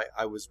earlier,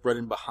 I was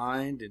running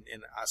behind,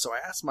 and so I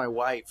asked my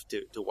wife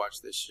to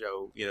watch this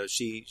show.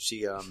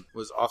 She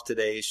was off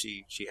today.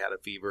 She had a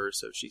fever,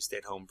 so she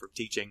stayed home from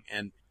teaching,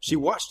 and she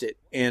watched it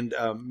and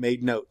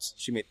made notes.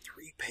 She made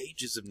 3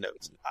 pages of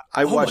notes.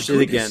 I watched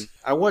it again.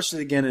 I watched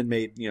it again and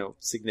made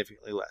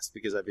significantly less,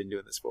 because I've been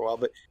doing this for a while.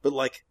 But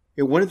like,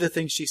 one of the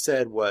things she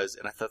said was,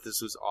 and I thought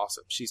this was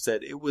awesome. She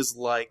said it was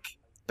like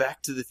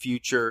Back to the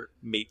Future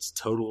meets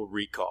Total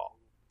Recall.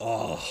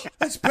 Oh,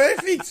 that's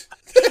perfect.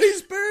 That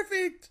is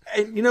perfect.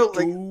 And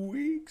like 2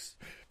 weeks.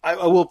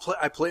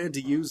 I plan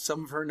to use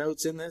some of her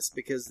notes in this,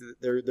 because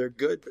they're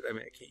good, but I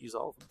mean, I can't use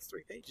all of them. It's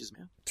 3 pages,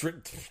 man.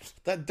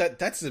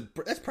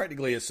 That's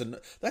practically a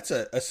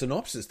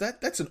synopsis.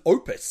 That's an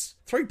opus.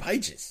 3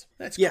 pages.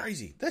 That's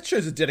crazy. That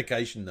shows a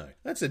dedication, though.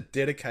 That's a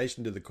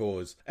dedication to the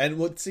cause.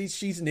 And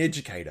she's an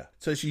educator,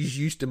 so she's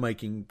used to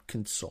making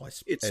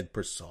concise and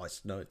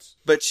precise notes.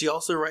 But she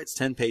also writes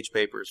 10-page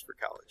papers for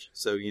college,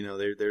 so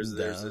there's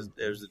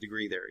a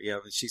degree there. Yeah,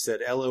 she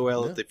said,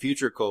 "LOL at the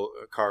future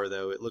car,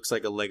 though. It looks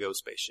like a Lego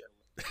spaceship."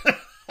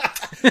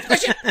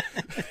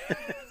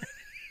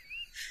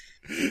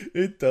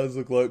 It does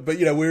look like, but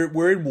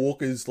we're in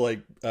Walker's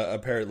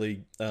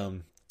apparently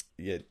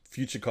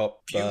future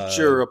cop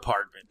future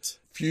apartment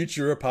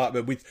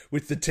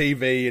with the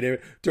TV and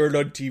turn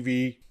on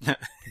TV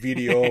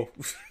video.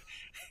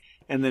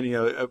 And then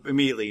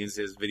immediately in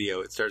his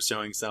video, it starts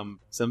showing some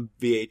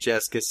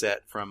VHS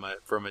cassette from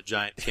a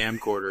giant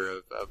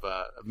camcorder of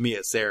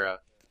Mia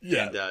Sara.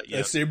 Yeah, and,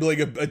 assembling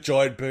a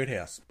giant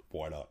birdhouse.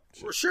 Why not?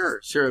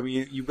 Sure. I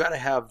mean, you've got to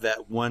have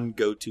that one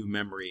go-to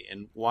memory,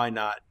 and why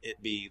not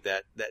it be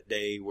that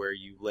day where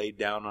you laid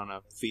down on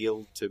a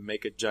field to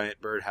make a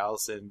giant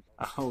birdhouse, and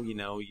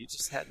you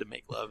just had to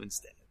make love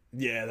instead.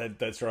 Yeah,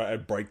 that's right.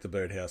 I'd break the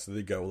birdhouse, and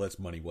they'd go, "Well, that's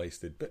money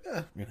wasted." But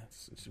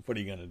what are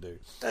you going to do?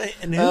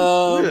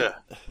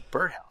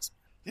 Birdhouse.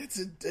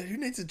 Who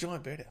needs a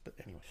giant bird out? But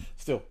anyway,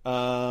 still.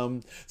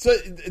 So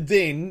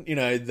then,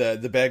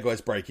 the bad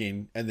guys break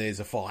in and there's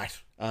a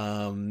fight.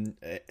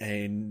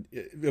 And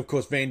of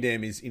course Van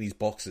Damme is in his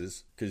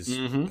boxers because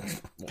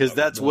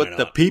that's what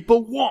the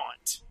people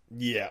want.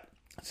 Yeah.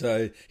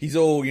 So he's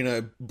all,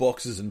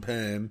 boxers and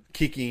perm,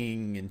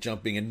 kicking and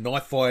jumping and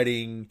knife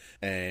fighting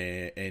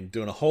and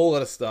doing a whole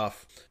lot of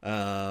stuff.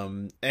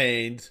 And,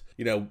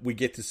 we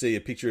get to see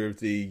a picture of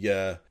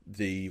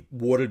the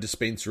water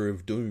dispenser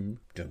of doom.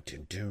 Dun,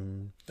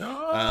 dun,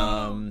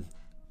 dun.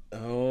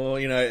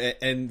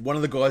 And one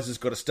of the guys has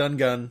got a stun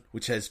gun,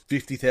 which has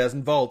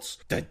 50,000 volts.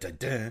 Dun, dun,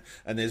 dun,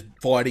 and there's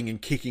fighting and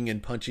kicking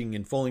and punching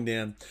and falling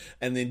down.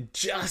 And then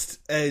just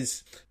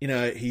as,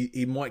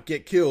 he might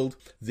get killed,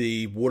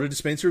 the water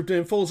dispenser of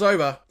doom falls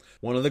over.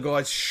 One of the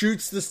guys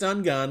shoots the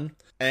stun gun,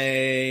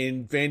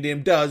 and Van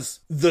Damme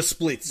does the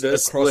splits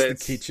across the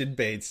kitchen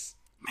beds.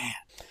 Man.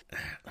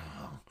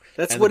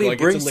 That's what he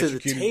brings to the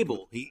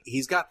table.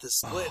 He's got the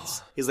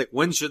splits. He's like,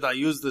 when should I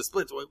use the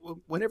splits?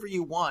 Whenever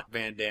you want,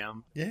 Van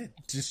Damme. Yeah,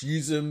 just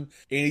use them.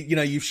 And,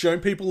 you've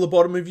shown people the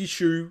bottom of your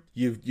shoe.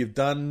 You've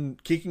done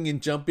kicking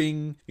and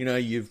jumping.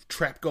 You've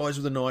trapped guys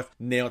with a knife.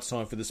 Now it's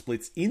time for the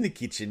splits in the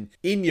kitchen,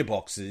 in your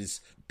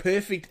boxes.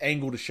 Perfect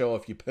angle to show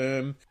off your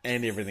perm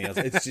and everything else.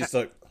 It's just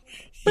like...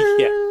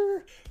 yeah.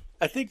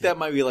 I think that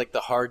might be like the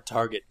hard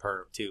target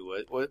perm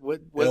too.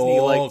 Wasn't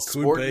he like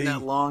sporting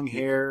that long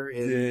hair?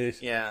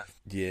 Yeah.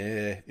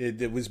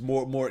 It was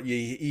more.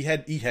 Yeah, he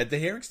had the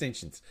hair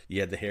extensions. He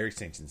had the hair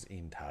extensions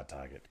in hard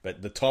target,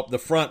 but the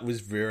front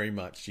was very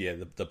much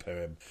the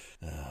perm.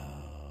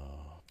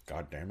 Oh,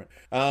 God damn it.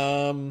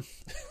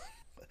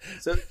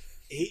 So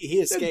he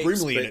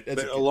escapes,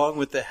 but along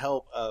with the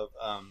help of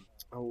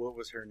what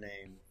was her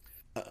name?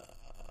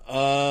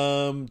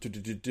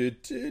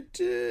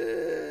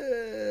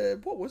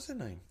 What was her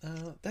name?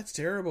 That's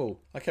terrible.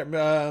 I can't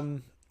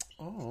remember.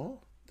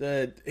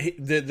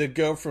 The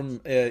girl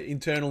from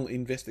Internal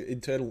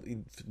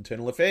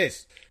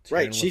Affairs.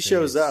 Right, she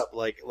shows up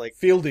like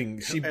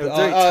Fielding. She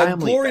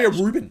Gloria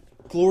Rubin.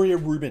 Gloria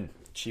Rubin.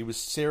 She was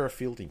Sarah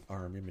Fielding. I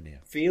remember now.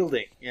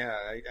 Fielding. Yeah,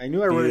 I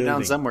knew I wrote it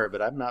down somewhere,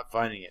 but I'm not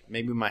finding it.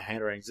 Maybe my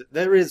handwriting's...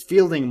 There is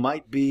Fielding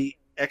might be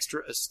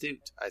extra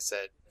astute, I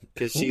said.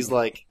 Because she's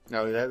like...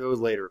 No, that was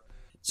later.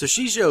 So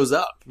she shows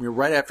up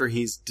right after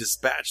he's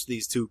dispatched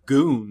these two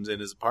goons in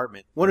his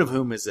apartment. One of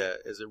whom is a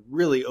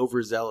really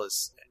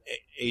overzealous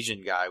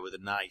Asian guy with a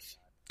knife.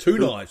 Two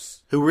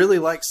knives. Who really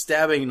likes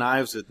stabbing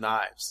knives with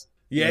knives.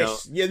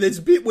 Yes. Yeah, there's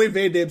a bit where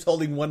Van Damme's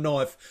holding one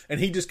knife and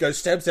he just goes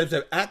stab, stab,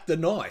 stab at the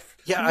knife.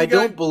 Yeah, I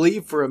don't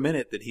believe for a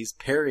minute that he's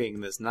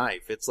parrying this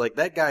knife. It's like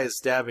that guy is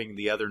stabbing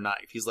the other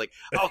knife. He's like,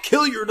 I'll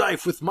kill your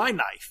knife with my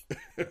knife.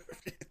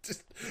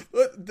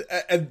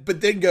 But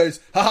then goes,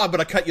 haha,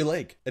 but I cut your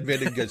leg. And Van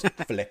Damme goes,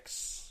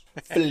 flex,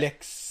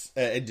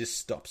 and just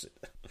stops it.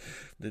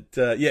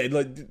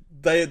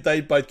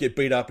 They both get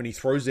beat up, and he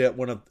throws out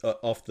one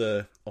off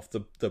the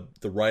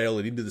rail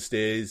and into the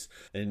stairs.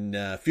 And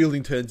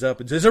Fielding turns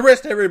up and says,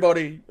 "Arrest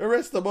everybody!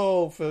 Arrest them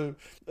all for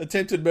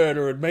attempted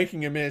murder and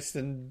making a mess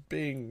and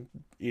being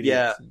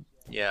idiots."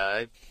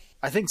 Yeah.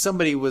 I think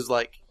somebody was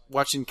like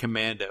watching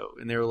Commando,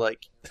 and they were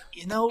like,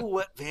 "You know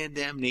what Van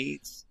Damme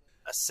needs?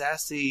 A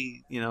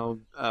sassy,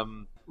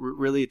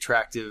 really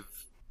attractive."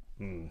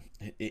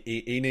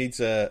 He needs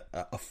a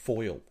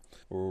foil.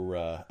 Or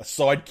a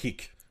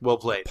sidekick. Well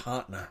played.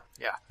 Partner.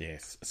 Yeah.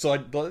 Yes.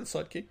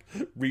 Sidekick.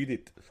 Read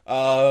it.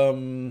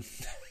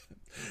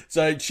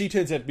 So she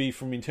turns out to be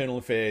from Internal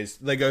Affairs.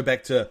 They go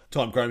back to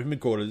Time Crime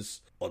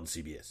Headquarters on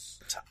CBS.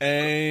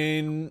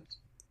 And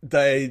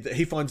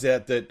he finds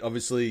out that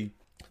obviously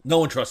no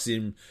one trusts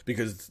him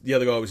because the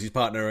other guy was his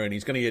partner and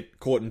he's going to get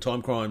caught in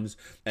time crimes.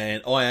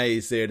 And IA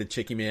is there to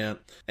check him out.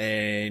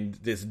 And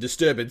there's a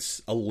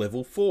disturbance, a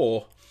level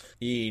 4.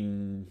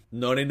 In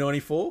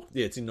 1994?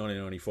 Yeah, it's in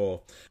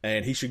 1994.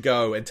 And he should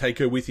go and take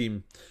her with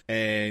him.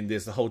 And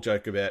there's the whole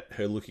joke about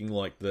her looking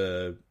like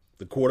the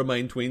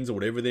Quartermain twins or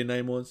whatever their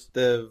name was.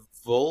 The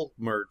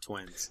Volmer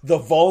twins. The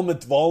Volmer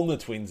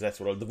twins, that's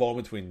what the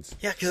Volmer twins.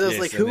 Yeah, because I was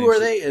like, who are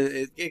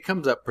they? It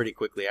comes up pretty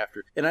quickly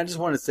after. And I just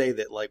want to say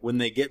that, like, when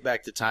they get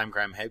back to Time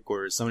Crime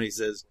Headquarters, somebody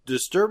says,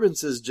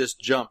 disturbances just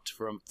jumped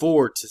from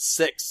 4 to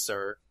 6,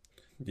 sir.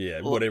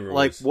 Yeah, whatever it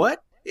was. Like,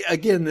 what?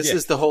 Again, this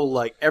is the whole,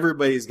 like,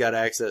 everybody's got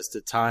access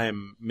to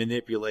time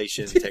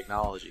manipulation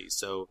technology.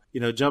 So,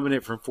 jumping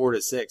it from 4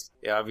 to 6,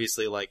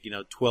 obviously,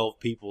 12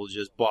 people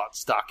just bought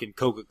stock in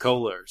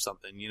Coca-Cola or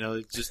something,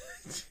 just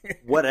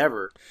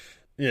whatever.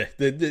 Yeah,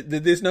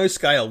 there's no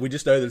scale. We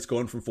just know that it's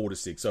gone from 4 to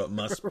 6, so it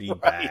must be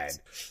bad.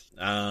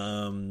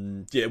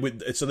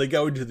 So they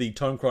go into the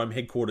Time Crime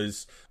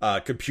Headquarters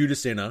computer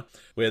center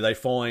where they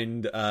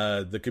find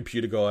the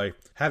computer guy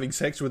having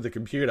sex with the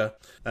computer,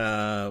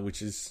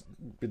 which is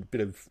a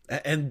bit of...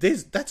 And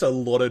that's a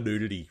lot of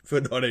nudity for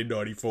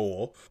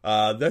 1994.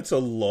 That's a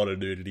lot of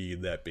nudity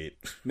in that bit.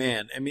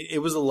 Man, I mean, it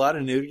was a lot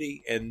of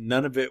nudity, and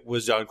none of it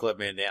was Jean-Claude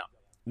Van Damme.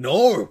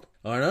 No!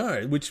 I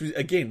know. Which,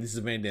 again, this is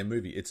a Van Damme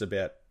movie. It's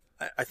about...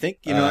 I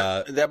think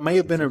that may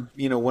have been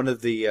one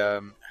of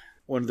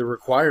one of the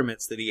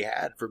requirements that he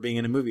had for being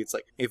in a movie. It's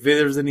like, if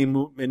there's any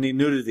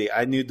nudity,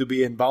 I need to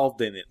be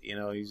involved in it.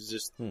 He's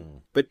just.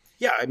 But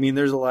yeah, I mean,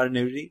 there's a lot of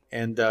nudity,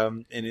 and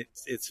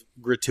it's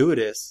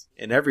gratuitous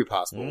in every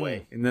possible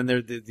way. And then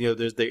there's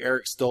the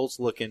Eric Stoltz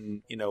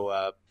looking,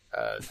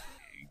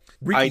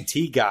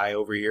 IT guy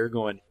over here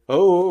going,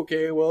 oh,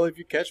 okay, well, if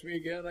you catch me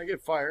again, I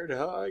get fired.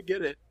 I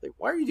get it. Like,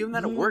 why are you doing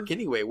that at work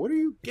anyway? What are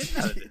you getting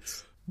out of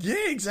this?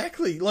 Yeah,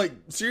 exactly. Like,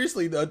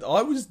 seriously,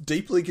 I was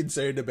deeply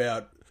concerned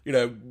about,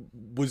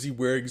 was he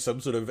wearing some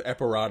sort of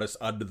apparatus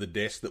under the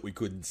desk that we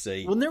couldn't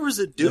see? Well, there was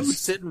a dude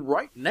sitting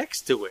right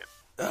next to him.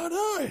 Oh,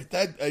 no.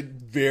 That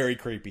very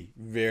creepy.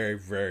 Very,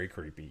 very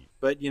creepy.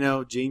 But,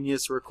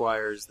 genius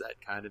requires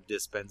that kind of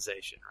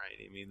dispensation,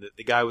 right? I mean,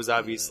 the guy was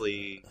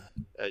obviously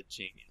a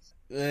genius.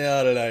 Yeah,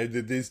 I don't know.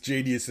 There's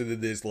genius and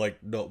then there's,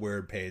 like, not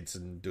wearing pants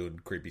and doing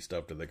creepy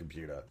stuff to the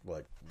computer.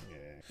 Like, yeah.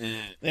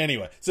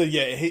 Anyway, so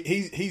yeah,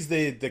 he's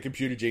the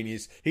computer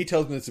genius. He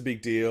tells me it's a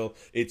big deal.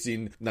 It's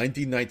in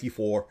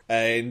 1994,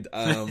 and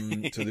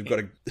so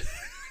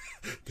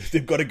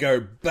they've got to go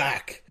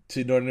back to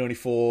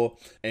 1994,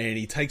 and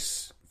he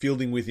takes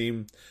Fielding with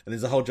him, and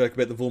there's a whole joke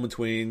about the Vullman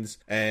twins,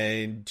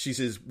 and she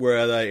says, "Where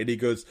are they?" And he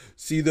goes,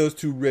 "See those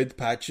two red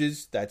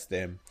patches? That's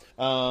them."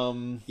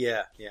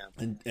 Yeah.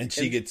 And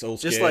she gets all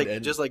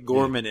scared. Just like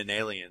Gorman in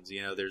Aliens,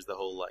 there's the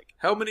whole, like,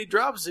 how many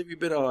drops have you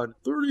been on?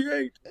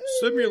 38.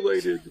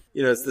 Simulated.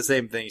 It's the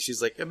same thing.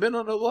 She's like, I've been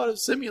on a lot of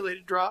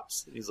simulated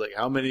drops. And he's like,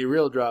 how many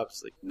real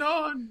drops? Like,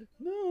 none.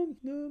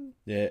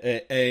 Yeah,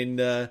 and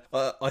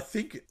I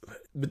think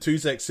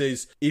Matuzak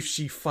says, if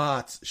she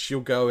farts, she'll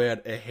go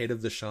out ahead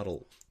of the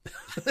shuttle.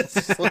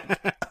 It's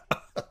like,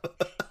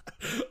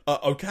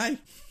 okay.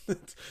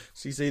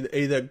 She's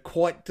either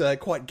quite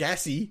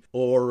gassy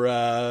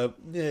or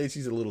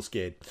she's a little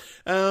scared.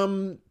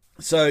 So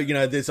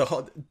there's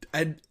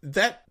and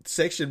that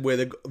section where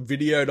they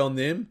videoed on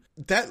them,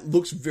 that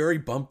looks very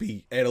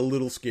bumpy and a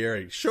little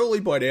scary. Surely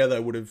by now they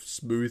would have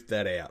smoothed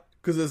that out,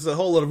 because there's a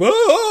whole lot of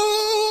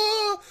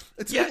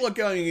it's a bit like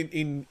going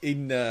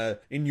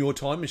in your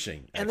time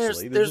machine.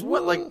 Actually. And there's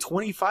what, like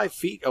 25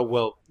 feet. Oh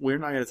well, we're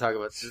not going to talk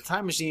about the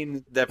time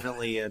machine.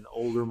 Definitely an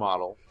older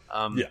model.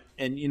 And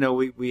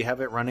we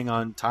have it running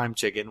on Time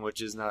Chicken,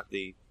 which is not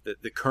the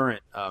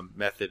current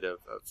method of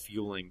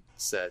fueling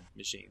said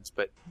machines.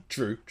 But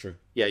true.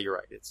 Yeah, you're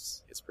right.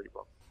 It's pretty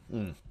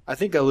bumpy. I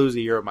think I lose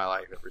a year of my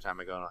life every time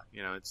I go on.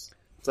 It's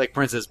like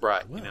Princess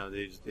Bride. Wow.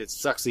 It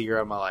sucks a year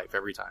of my life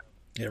every time.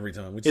 Every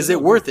time. Is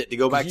it worth it to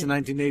go back to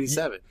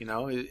 1987?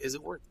 Is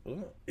it worth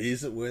it?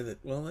 Is it worth it?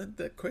 Well,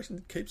 that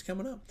question keeps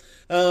coming up.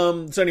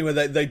 So anyway,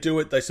 they do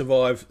it. They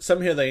survive.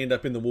 Somehow they end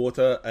up in the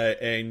water,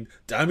 and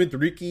damn it,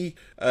 Ricky,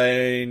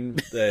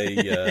 and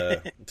they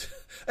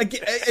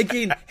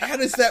again. How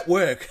does that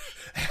work?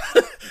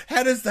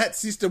 How does that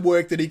system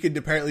work that he can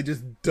apparently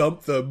just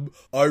dump them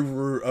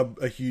over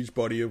a huge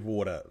body of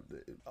water?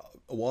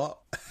 What?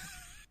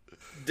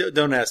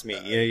 Don't ask me.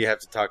 You have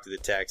to talk to the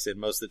techs, and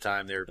most of the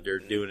time they're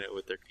doing it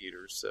with their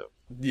computers. So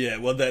yeah,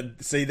 well,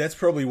 that's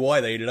probably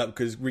why they ended up,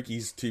 because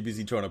Ricky's too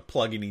busy trying to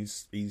plug in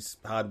his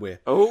hardware.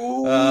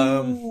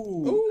 Nice.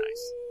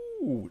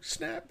 Ooh,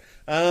 snap.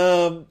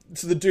 So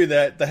they do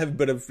that. They have a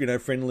bit of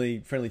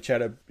friendly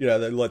chatter.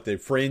 They're like they're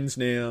friends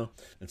now.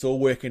 It's all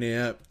working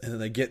out, and then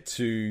they get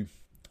to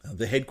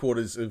the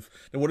headquarters of,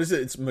 and what is it?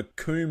 It's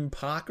Macomb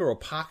Parker, or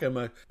Parker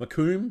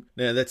Macomb.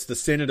 Now that's the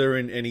senator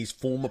and his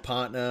former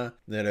partner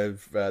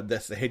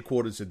that's the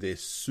headquarters of their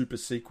super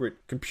secret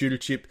computer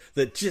chip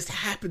that just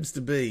happens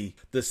to be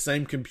the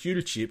same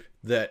computer chip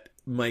that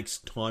makes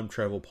time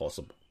travel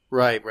possible.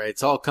 Right.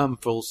 It's all come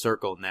full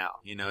circle now.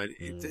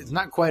 It's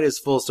not quite as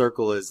full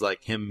circle as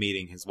like him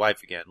meeting his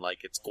wife again, like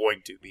it's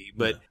going to be.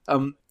 But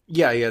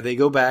yeah, they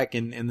go back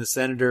and the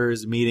senator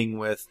is meeting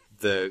with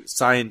the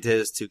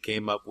scientist who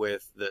came up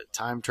with the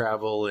time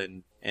travel,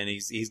 and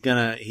he's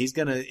gonna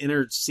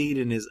intercede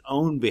in his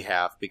own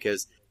behalf,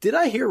 because did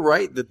I hear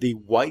right that the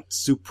white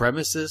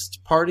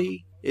supremacist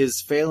party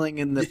is failing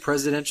in the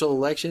presidential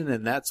election,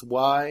 and that's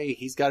why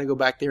he's got to go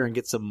back there and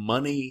get some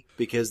money,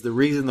 because the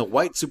reason the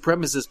white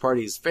supremacist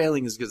party is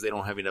failing is because they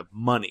don't have enough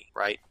money,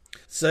 right?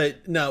 So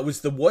no, it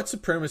was the white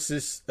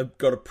supremacists have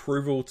got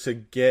approval to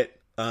get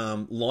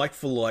like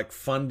for like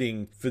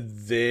funding for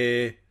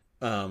their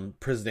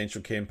presidential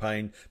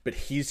campaign, but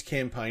his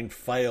campaign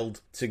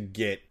failed to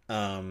get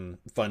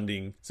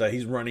funding, so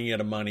he's running out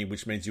of money,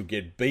 which means you'll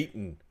get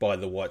beaten by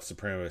the white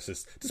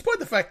supremacists, despite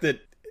the fact that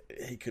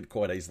he could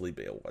quite easily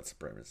be a white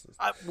supremacist.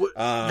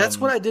 That's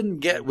what I didn't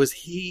get. Was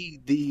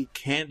he the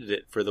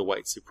candidate for the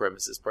white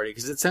supremacist party?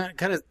 Because it's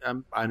kind of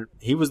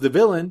he was the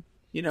villain.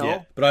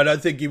 Yeah, but I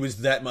don't think he was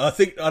that.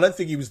 I don't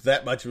think he was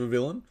that much of a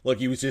villain. Like,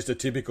 he was just a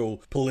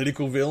typical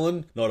political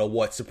villain, not a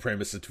white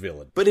supremacist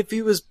villain. But if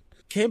he was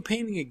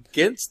campaigning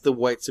against the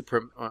white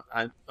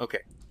okay,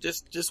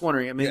 just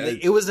wondering. I mean,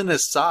 it was an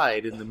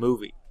aside in the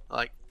movie.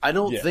 Like, I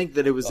don't think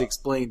that it was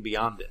explained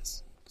beyond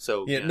this.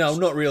 So no,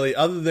 not really.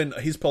 Other than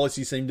his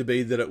policy seemed to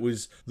be that it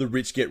was the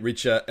rich get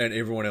richer and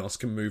everyone else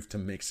can move to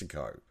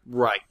Mexico.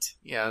 Right.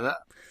 Yeah, I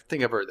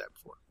think I've heard that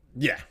before.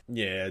 Yeah,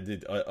 I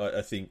did.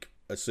 I think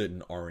a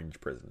certain orange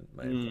president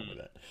may have gone with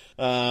that.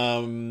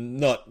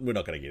 We're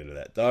not going to get into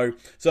that though.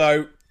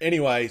 So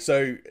anyway,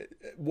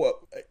 what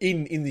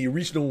in the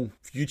original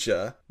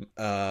future,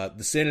 the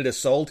senator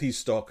sold his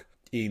stock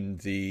in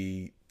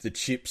the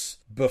chips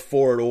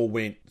before it all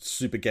went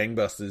super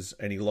gangbusters,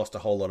 and he lost a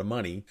whole lot of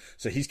money.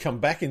 So he's come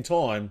back in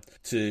time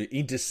to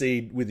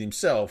intercede with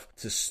himself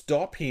to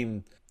stop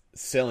him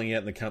selling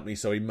out in the company,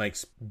 so he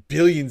makes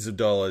billions of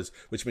dollars,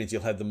 which means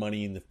he'll have the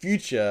money in the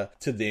future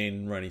to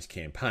then run his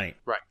campaign.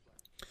 Right.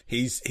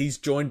 He's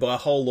joined by a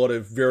whole lot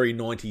of very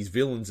 90s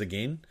villains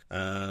again,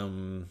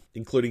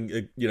 including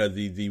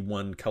the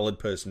one coloured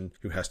person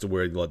who has to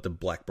wear like the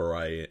black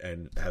beret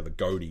and have a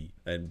goatee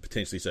and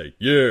potentially say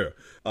yeah.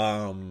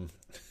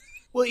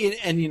 Well,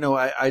 and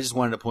I just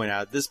wanted to point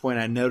out at this point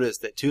I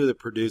noticed that two of the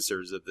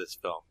producers of this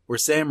film were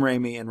Sam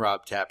Raimi and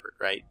Rob Tapert,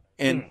 right?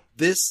 And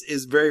this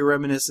is very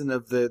reminiscent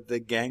of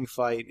the gang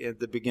fight at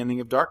the beginning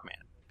of Darkman.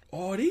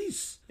 Oh, it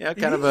is. Yeah,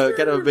 kind of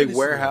a big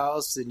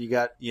warehouse, and you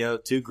got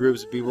two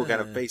groups of people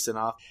kind of facing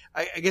off.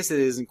 I guess it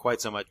isn't quite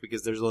so much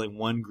because there's only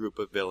one group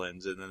of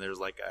villains, and then there's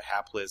like a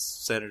hapless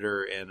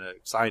senator and a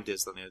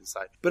scientist on the other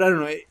side. But I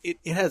don't know, it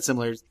had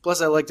similarities.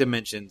 Plus, I like to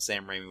mention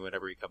Sam Raimi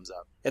whenever he comes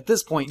up. At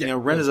this point,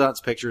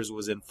 Renaissance Pictures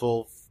was in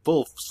full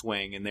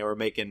swing, and they were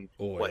making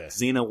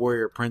Xena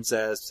Warrior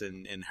Princess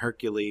and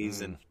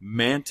Hercules and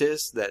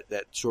Mantis,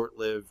 that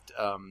short-lived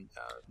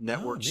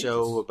network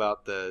show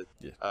about the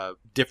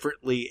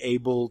differently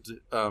abled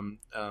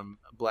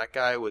black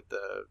guy with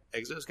the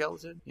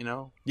exoskeleton,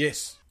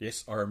 Yes,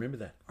 I remember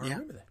that. I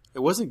remember that. It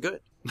wasn't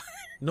good.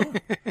 No,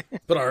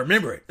 but I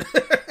remember it.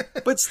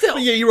 But still.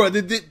 But yeah, you're right.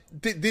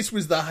 This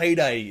was the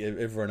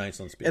heyday of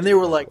Renaissance Pictures. And they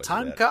were like,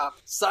 Time Cop,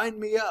 sign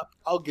me up.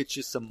 I'll get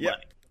you some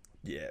money.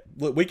 Yeah,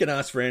 look, we can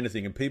ask for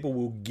anything, and people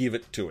will give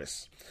it to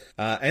us,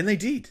 and they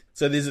did.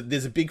 So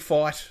there's a big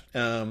fight.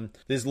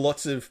 There's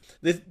lots of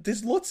highly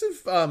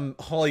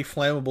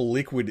flammable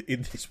liquid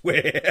in this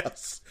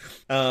warehouse,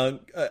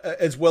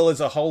 as well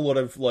as a whole lot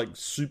of like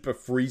super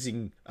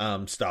freezing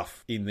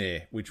stuff in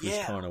there, which was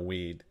kind of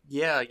weird.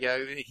 Yeah.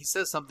 He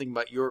says something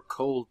about your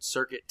cold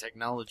circuit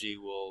technology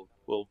will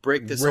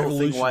break this whole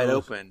thing wide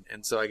open,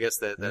 and so I guess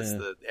that's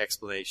the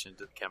explanation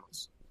to the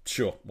chemicals.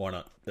 Sure, why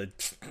not?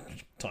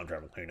 Time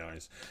travel, who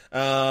knows?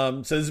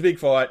 So there's a big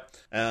fight.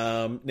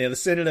 Now the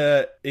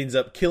senator ends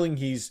up killing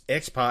his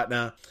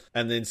ex-partner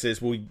and then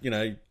says, well,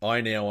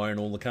 I now own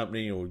all the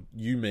company, or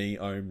me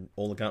own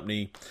all the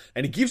company.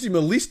 And he gives him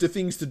a list of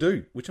things to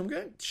do, which I'm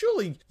going,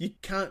 surely you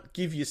can't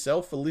give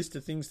yourself a list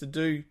of things to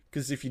do,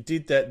 because if you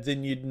did that,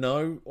 then you'd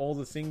know all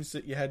the things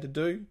that you had to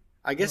do.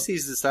 I guess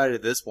he's decided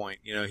at this point,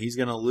 he's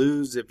going to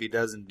lose if he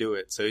doesn't do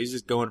it. So he's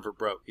just going for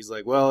broke. He's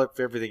like, well, if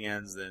everything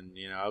ends, then,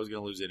 I was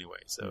going to lose anyway.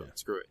 So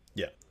screw it.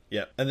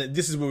 Yeah. And then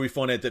this is where we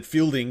find out that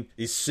Fielding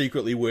is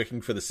secretly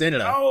working for the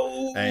senator.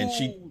 Oh, and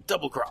she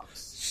double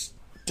cross.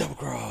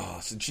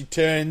 And she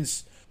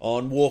turns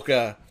on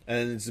Walker,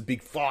 and it's a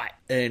big fight.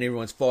 And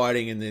everyone's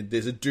fighting, and then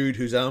there's a dude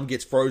whose arm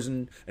gets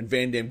frozen, and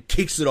Van Damme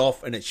kicks it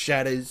off, and it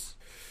shatters.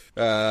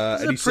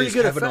 And he says,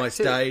 have a nice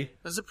day.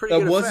 That was a pretty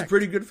good effect. It was a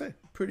pretty good effect.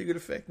 Pretty good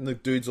effect. And the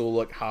dude's all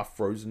like half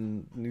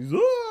frozen, and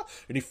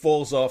and he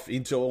falls off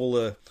into all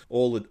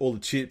the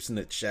chips, and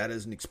it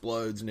shatters and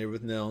explodes and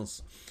everything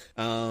else.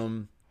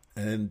 And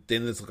then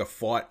there's like a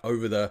fight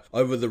over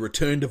the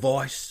return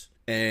device,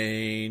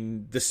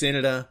 and the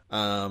senator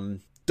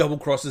double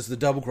crosses the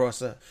double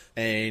crosser,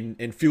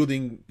 and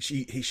Fielding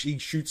she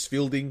shoots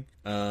Fielding,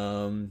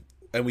 and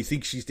we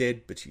think she's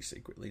dead, but she's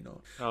secretly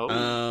not.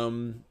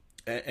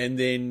 And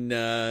then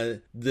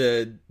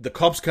the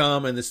cops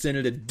come, and the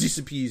senator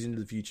disappears into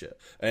the future,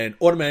 and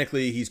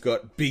automatically he's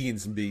got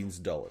billions and billions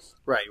of dollars.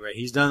 Right.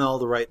 He's done all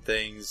the right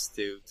things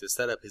to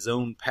set up his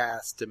own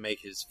path to make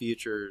his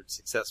future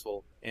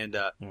successful. And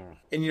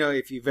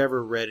if you've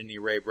ever read any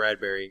Ray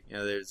Bradbury,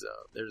 there's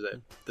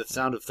The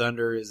Sound of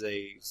Thunder is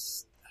a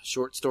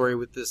short story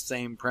with this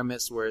same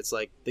premise, where it's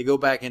like they go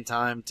back in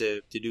time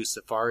to do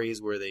safaris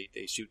where they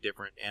shoot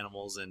different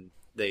animals, and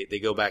they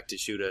go back to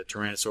shoot a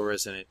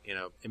Tyrannosaurus, and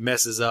it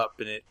messes up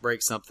and it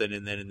breaks something,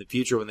 and then in the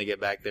future when they get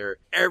back there,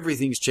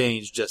 everything's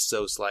changed just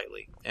so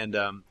slightly. And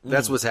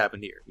that's what's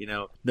happened here.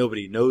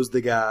 Nobody knows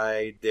the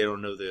guy. They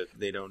don't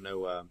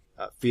know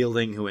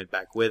Fielding, who went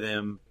back with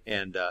him,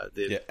 and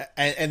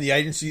and the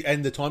agency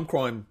and the time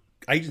crime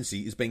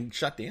agency is being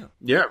shut down.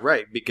 Yeah,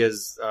 right,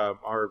 because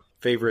our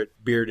favorite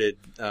bearded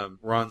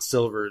Ron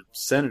Silver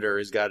senator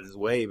has got his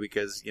way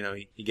because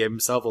he gave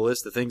himself a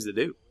list of things to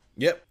do.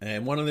 Yep,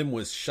 and one of them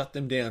was shut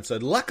them down. So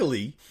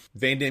luckily,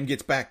 Van Damme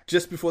gets back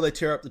just before they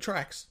tear up the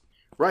tracks.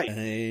 Right.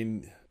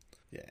 And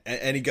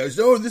he goes,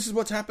 oh, this is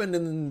what's happened,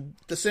 and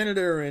the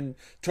senator, and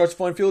tries to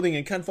find Fielding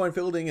and can't find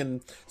Fielding,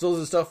 and all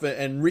this stuff.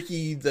 And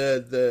Ricky,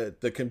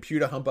 the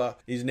computer humper,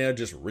 is now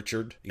just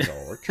Richard. He's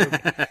all Richard.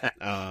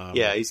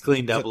 Yeah, he's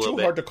cleaned up a little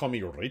bit. Too hard to call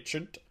me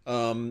Richard.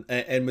 And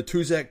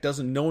Matuzak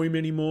doesn't know him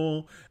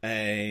anymore,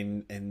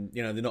 and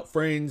they're not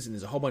friends, and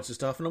there's a whole bunch of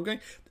stuff. And I'm going,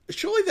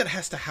 surely that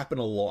has to happen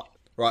a lot.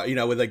 right? You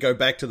know, where they go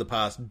back to the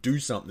past, do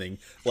something,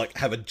 like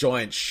have a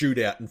giant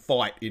shootout and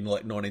fight in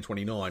like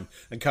 1929,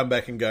 and come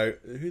back and go,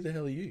 who the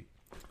hell are you?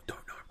 Don't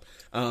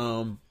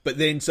know. But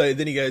then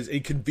he goes, he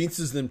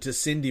convinces them to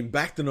send him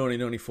back to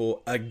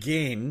 1994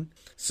 again,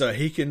 so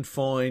he can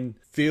find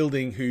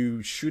Fielding,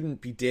 who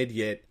shouldn't be dead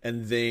yet,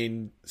 and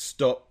then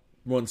stop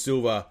Ron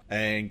Silver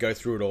and go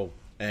through it all.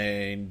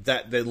 And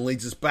that then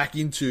leads us back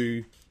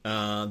into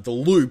the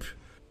loop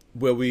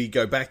where we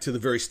go back to the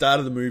very start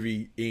of the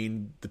movie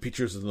in the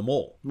pictures of the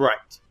mall. Right.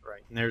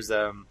 And there's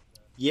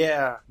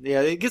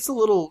it gets a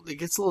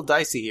little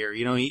dicey here.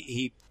 You know,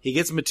 he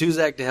gets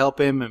Matuzak to help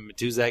him, and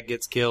Matuzak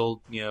gets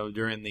killed, you know,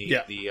 during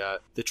the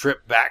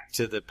trip back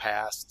to the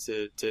past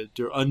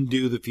to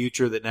undo the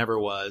future that never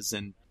was.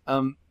 And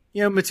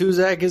you know,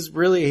 Matuzak is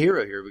really a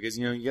hero here because,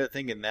 you know, you got to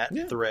think in that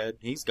thread,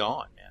 he's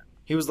gone, man.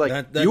 He was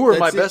like, you were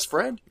my best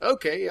friend?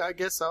 Okay, I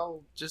guess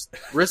I'll just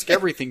risk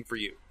everything for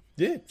you.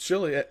 Yeah,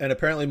 surely. And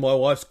apparently my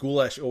wife's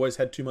goulash always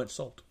had too much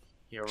salt.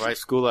 Yeah,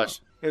 rice goulash.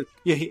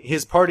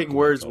 His parting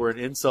words were an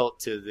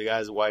insult to the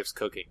guy's wife's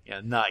cooking.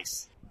 Yeah,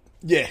 nice.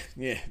 Yeah.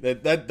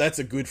 That's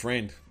a good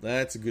friend.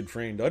 That's a good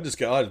friend. I would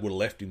have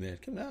left him there.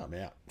 Come on, I'm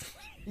out.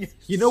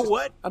 You know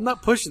what? I'm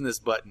not pushing this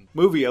button.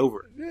 Movie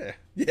over. Yeah,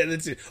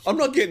 that's it. I'm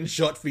not getting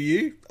shot for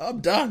you.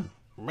 I'm done.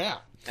 I'm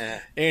out.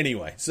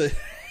 Anyway, so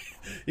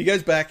he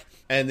goes back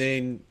and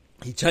then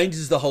he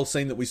changes the whole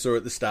scene that we saw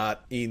at the start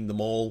in the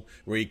mall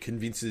where he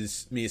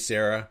convinces Mia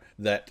Sara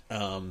that...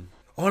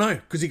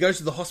 because he goes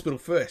to the hospital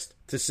first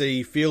to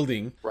see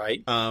Fielding.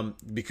 Right.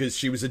 Because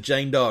she was a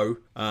Jane Doe.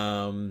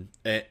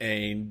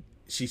 And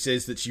she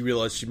says that she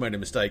realised she made a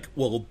mistake.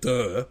 Well,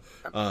 duh.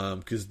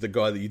 Because the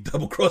guy that you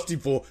double-crossed him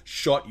for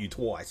shot you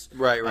twice.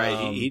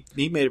 Right.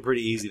 He made it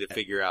pretty easy to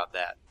figure out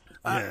that.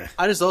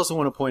 I just also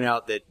want to point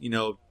out that, you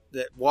know,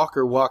 that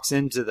Walker walks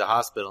into the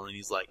hospital and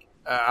he's like,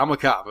 I'm a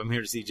cop. I'm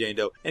here to see Jane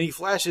Doe. And he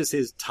flashes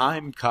his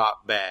time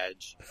cop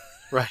badge.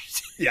 Right.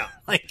 Yeah.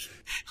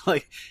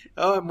 like,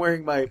 I'm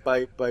wearing my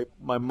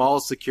mall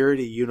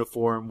security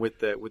uniform with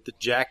the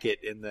jacket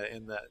and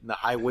the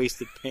high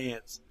waisted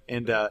pants,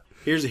 and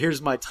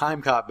here's my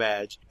time cop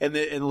badge, and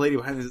the lady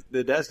behind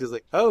the desk is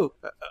like, oh,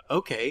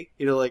 okay,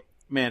 you know, like,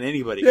 man,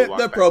 anybody can walk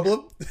no back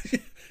problem.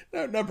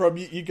 No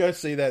problem. You go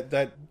see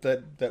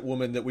that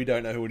woman that we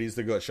don't know who it is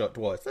that got shot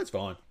twice. That's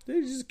fine.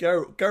 You just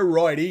go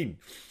right in.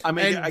 I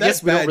mean, and I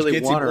guess we don't really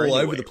gets want him her all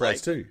anyway, over the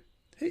place too.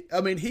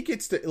 He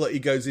gets to, like, he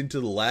goes into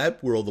the lab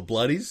where all the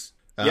blood is.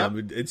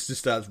 It just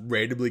starts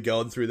randomly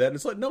going through that. And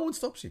it's like no one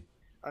stops him.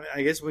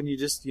 I guess when you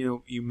just, you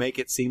know, you make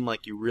it seem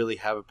like you really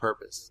have a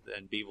purpose,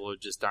 then people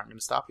just aren't going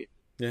to stop you.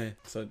 Yeah,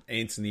 so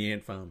ants in the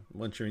ant farm.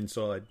 Once you're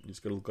inside, you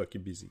just got to look like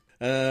you're busy.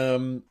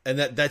 And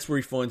that's where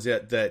he finds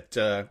out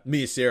that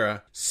Mia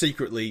Sara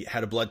secretly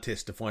had a blood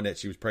test to find out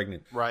she was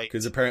pregnant. Right.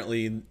 Because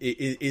apparently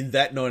in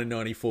that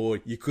 1994,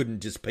 you couldn't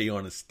just pee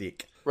on a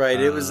stick.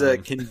 Right, it was a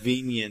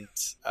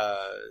convenient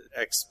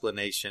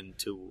explanation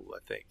tool, I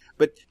think.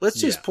 But let's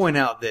just point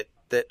out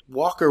that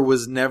Walker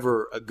was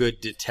never a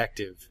good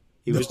detective.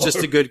 He was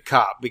just a good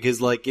cop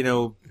because, like, you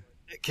know,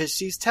 because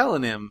she's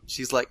telling him,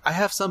 she's like, I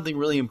have something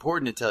really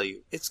important to tell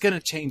you. It's going to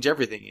change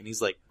everything. And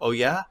he's like, oh,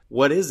 yeah?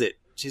 What is it?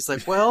 She's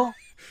like, well,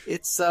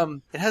 it's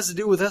it has to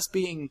do with us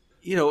being,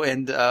 you know,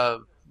 and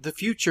the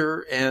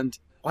future. And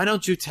why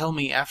don't you tell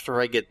me after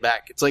I get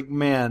back? It's like,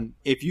 man,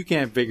 if you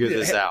can't figure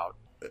this out.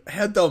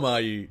 How dumb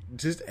are you?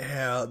 Just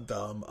how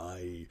dumb are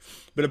you?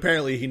 But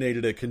apparently he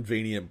needed a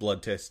convenient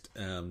blood test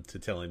to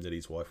tell him that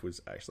his wife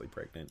was actually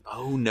pregnant.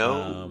 Oh,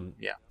 no.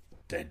 Yeah.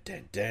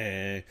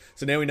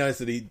 So now he knows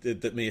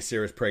that Mia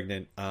Sara's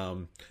pregnant,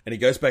 and he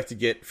goes back to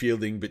get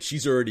Fielding, but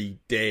she's already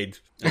dead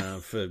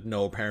for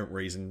no apparent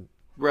reason.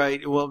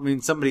 Right. Well, I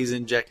mean, somebody's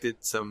injected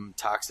some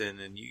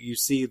toxin, and you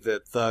see the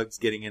thugs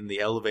getting in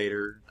the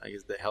elevator. I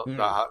guess the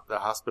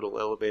hospital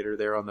elevator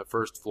there on the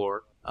first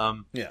floor.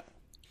 Yeah.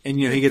 And,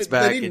 you know, he gets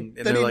back, and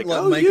they're like,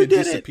 oh, make you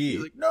did it.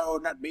 He's like, no,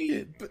 not me.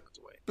 Yeah,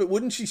 but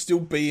wouldn't she still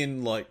be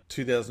in, like,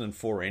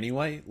 2004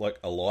 anyway? Like,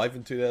 alive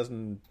in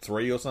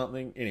 2003 or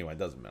something? Anyway, it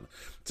doesn't matter.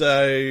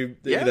 So,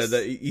 yes.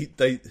 You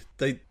know,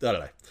 they I don't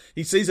know.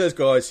 He sees those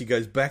guys, he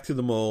goes back to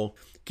the mall,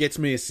 gets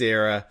Mia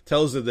Sara,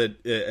 tells her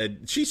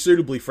that she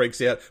suitably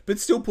freaks out, but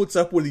still puts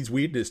up with his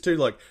weirdness too.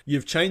 Like,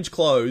 you've changed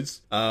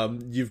clothes,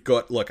 you've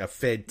got, like, a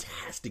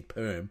fantastic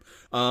perm,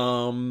 but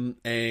I'm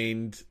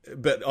going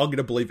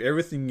to believe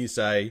everything you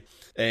say.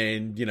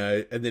 And, you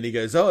know, and then he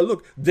goes, oh,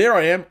 look, there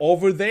I am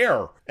over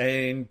there,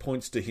 and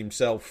points to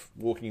himself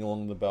walking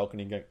along the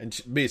balcony.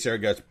 And Mia Sara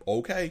goes,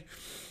 okay.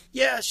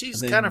 Yeah,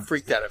 she's kind of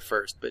freaked out at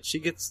first, but she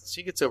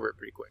gets over it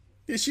pretty quick.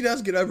 Yeah, she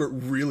does get over it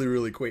really,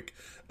 really quick.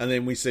 And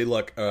then we see,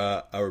 like,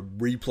 a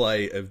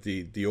replay of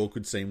the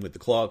awkward scene with the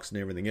clocks and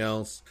everything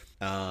else.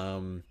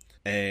 And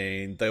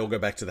they all go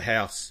back to the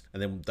house,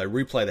 and then they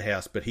replay the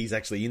house, but he's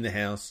actually in the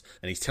house,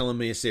 and he's telling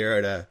Mia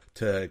Sara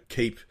to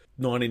keep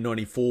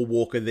 1994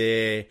 Walker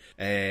there,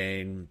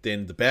 and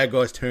then the bad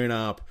guys turn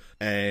up,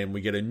 and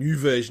we get a new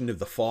version of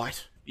the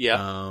fight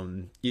Yeah.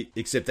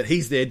 Except that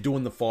he's there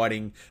doing the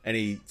fighting, and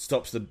he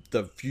stops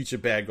the future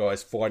bad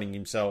guys fighting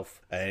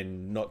himself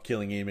and not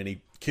killing him, and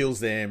he kills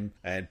them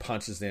and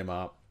punches them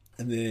up.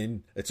 And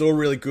then it's all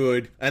really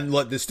good. And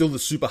like there's still the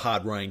super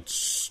hard rain.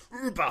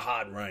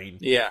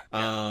 Yeah.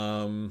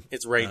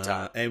 It's rain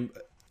time.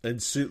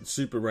 And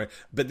super rain.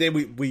 But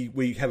then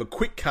we have a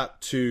quick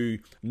cut to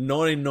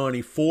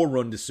 1994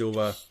 Ron De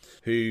Silva,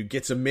 who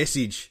gets a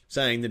message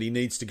saying that he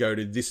needs to go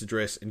to this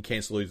address and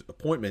cancel his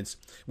appointments,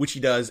 which he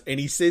does, and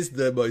he says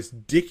the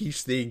most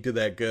dickish thing to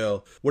that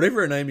girl.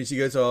 Whatever her name is, he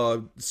goes,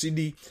 "Oh,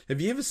 Cindy,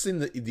 have you ever seen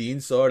the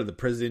inside of the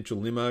presidential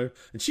limo?"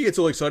 And she gets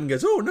all excited and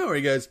goes, "Oh, no."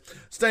 He goes,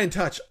 "Stay in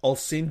touch. I'll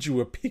send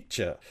you a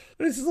picture."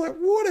 And it's just like,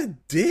 what a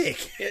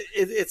dick.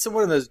 It's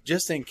one of those,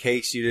 just in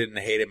case you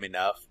didn't hate him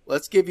enough,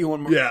 let's give you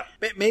one more. Yeah.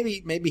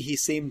 Maybe he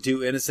seemed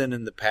too innocent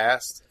in the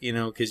past,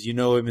 because you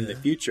know him in the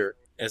future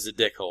as a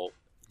dickhole.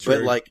 True.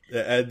 But like,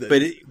 that's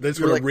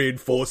you're going like, to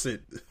reinforce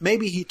it.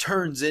 Maybe he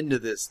turns into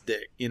this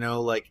dick,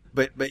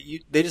 but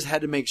they just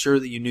had to make sure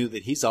that you knew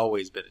that he's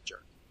always been a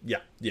jerk.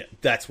 Yeah,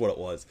 that's what it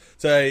was.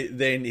 So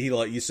then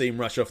you see him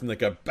rush off, and they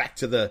go back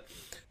to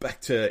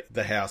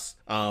the house,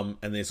 and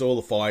there's all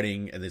the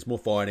fighting, and there's more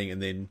fighting,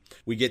 and then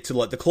we get to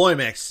like the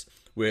climax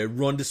where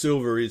Ron De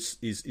Silva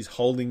is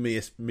holding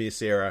Mia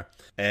Sara,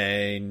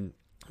 and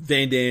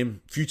Van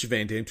Damme, future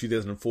Van Damme,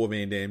 2004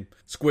 Van Damme,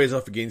 squares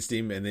off against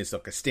him, and there's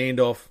like a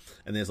standoff,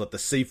 and there's like the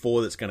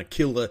C4 that's going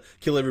to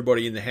kill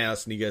everybody in the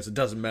house, and he goes, "It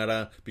doesn't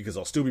matter, because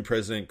I'll still be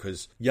president,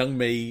 because young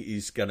me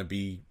is going to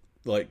be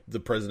like the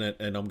president."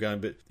 And I'm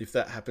going, "But if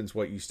that happens,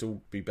 won't you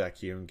still be back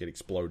here and get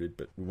exploded?"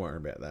 But we won't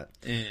worry about that.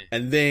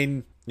 And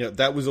then,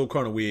 that was all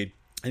kind of weird.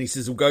 And he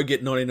says, "We'll go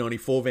get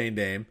 1994 Van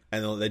Damme,"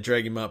 and they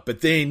drag him up.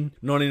 But then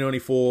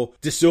 1994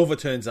 De Silva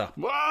turns up.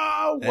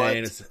 Wow, what?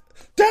 And it's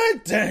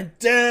dun dun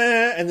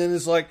dun, and then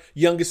there's like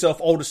younger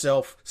self, older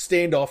self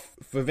standoff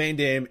for Van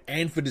Damme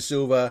and for De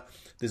Silva.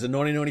 There's a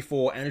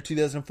 1994 and a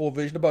 2004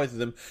 version of both of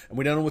them, and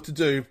we don't know what to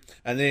do.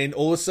 And then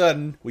all of a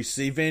sudden, we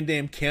see Van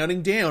Damme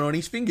counting down on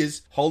his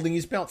fingers, holding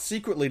his belt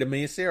secretly to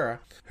Mia Sara,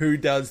 who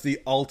does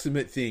the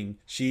ultimate thing.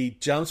 She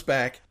jumps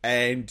back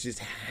and just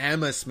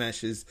hammer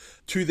smashes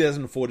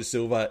 2004 De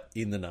Silva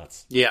in the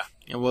nuts. Yeah.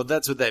 Well,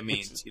 that's what that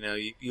means.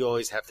 You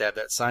always have to have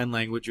that sign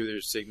language with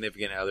your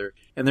significant other,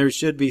 and there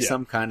should be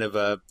some kind of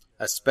a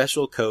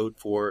special code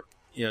for,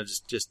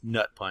 just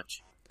nut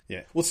punch.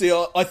 Yeah. Well, see,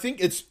 I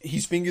think it's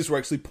his fingers were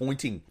actually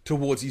pointing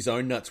towards his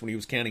own nuts when he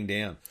was counting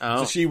down.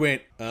 Oh. So she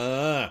went,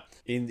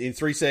 in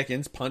 3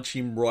 seconds, punch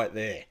him right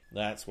there.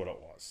 That's what it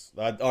was.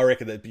 I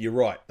reckon that, but you're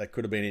right. That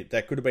could have been it.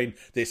 That could have been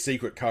their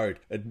secret code.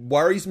 It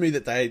worries me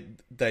that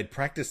they'd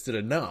practiced it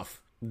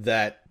enough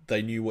that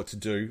they knew what to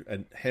do.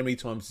 And how many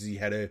times has he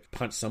had to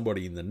punch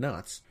somebody in the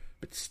nuts?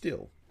 But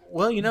still.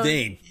 Well,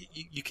 then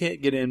you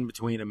can't get in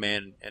between a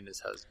man and his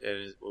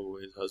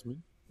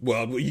husband.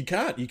 Well, you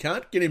can't. You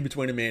can't get in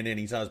between a man and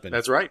his husband.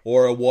 That's right.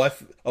 Or a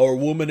wife, or a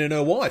woman and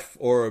her wife,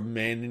 or a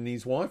man and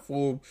his wife,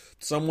 or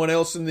someone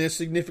else and their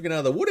significant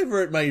other,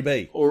 whatever it may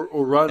be. Or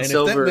Ron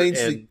Silver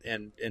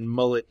and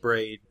mullet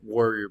braid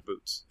warrior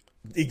boots.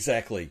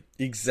 Exactly.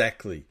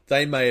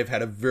 They may have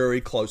had a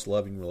very close,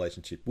 loving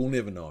relationship. We'll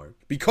never know.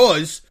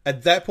 Because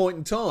at that point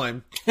in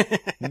time...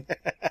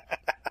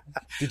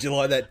 Did you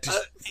like that?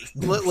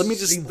 Let me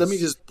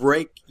just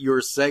break your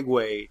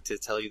segue to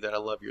tell you that I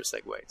love your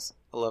segues.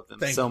 I love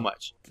them so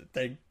much.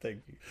 Thank you.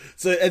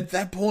 So at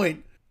that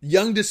point,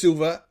 young De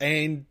Silva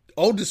and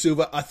old De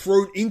Silva are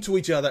thrown into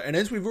each other, and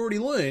as we've already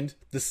learned,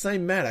 the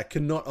same matter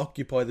cannot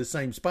occupy the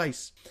same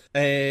space,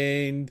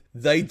 and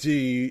they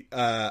do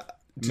a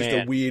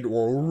weird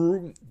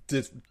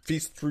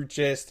fist through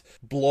chest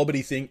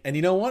blobbity thing, and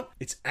you know what?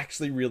 It's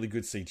actually really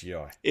good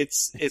CGI.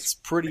 It's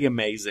pretty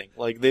amazing.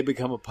 Like, they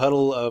become a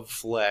puddle of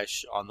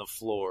flesh on the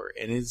floor,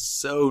 and it's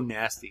so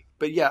nasty.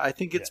 But yeah, I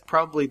think it's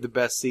probably the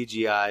best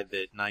CGI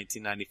that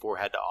 1994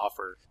 had to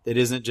offer. That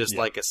isn't just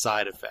like a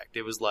side effect.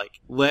 It was like,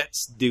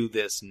 let's do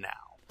this now.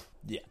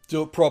 Yeah,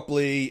 do it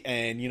properly,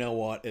 and you know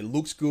what? It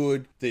looks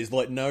good. There's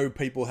like no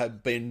people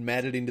have been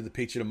matted into the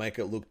picture to make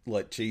it look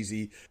like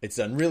cheesy. It's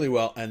done really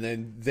well, and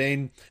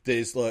then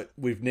there's like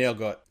we've now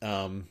got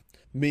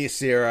Mia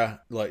Sara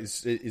like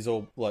is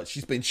all like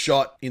she's been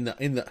shot in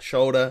the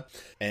shoulder,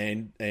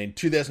 and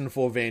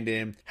 2004 Van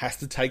Damme has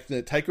to take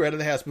her out of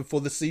the house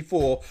before the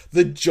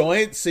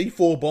giant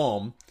C4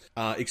 bomb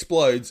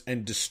explodes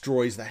and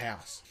destroys the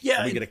house.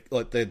 Yeah,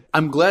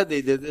 I'm glad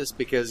they did this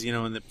because in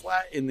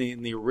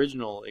the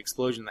original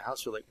explosion in the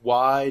house, you're like,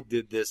 why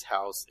did this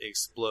house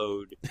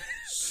explode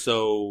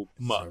so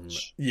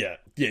much? Yeah,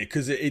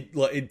 because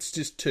it's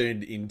just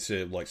turned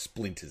into like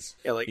splinters.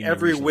 Yeah, like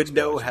every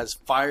window has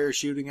fire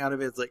shooting out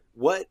of it. It's like,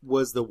 what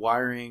was the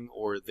wiring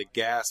or the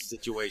gas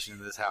situation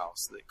in this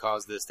house that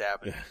caused this to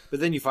happen? But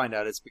then you find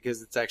out it's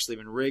because it's actually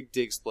been rigged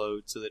to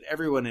explode so that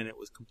everyone in it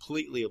was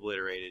completely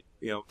obliterated.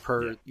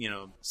 Per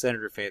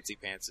Senator Fancy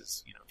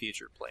Pants'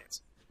 future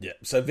plans. Yeah,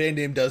 so Van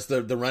Damme does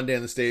the run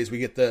down the stairs. We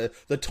get the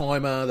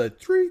timer, the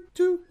 3,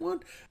 2, 1.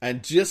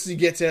 And just as he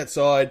gets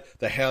outside,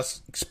 the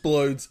house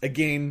explodes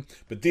again.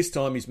 But this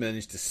time he's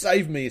managed to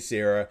save Mia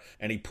Sara,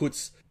 and he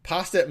puts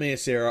passed out Mia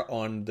Sara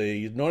on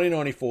the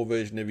 1994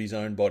 version of his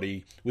own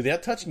body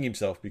without touching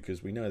himself,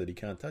 because we know that he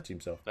can't touch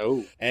himself.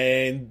 Oh.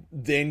 And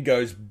then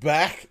goes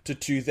back to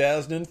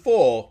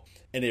 2004,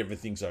 and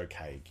everything's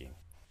okay again.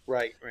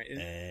 Right.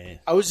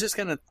 I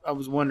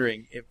was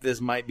wondering if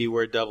this might be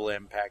where Double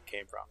Impact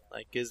came from.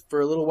 Like, is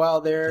for a little while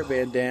there,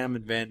 Van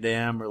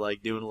Damme were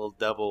like doing a little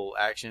double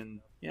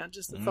action. Yeah,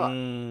 just a thought.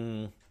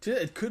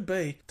 It could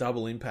be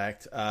Double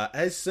Impact,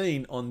 as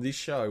seen on this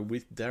show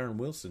with Darren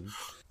Wilson.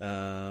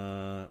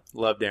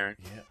 Love Darren.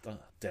 Yeah,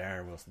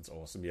 Darren Wilson's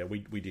awesome. Yeah,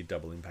 we did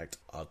Double Impact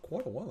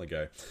quite a while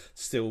ago.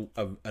 Still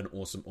an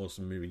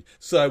awesome movie.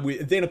 So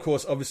then, of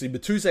course, obviously,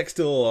 Matuzak's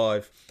still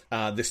alive.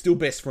 They're still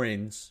best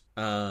friends.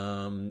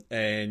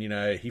 And, you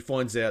know, he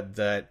finds out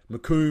that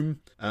McComb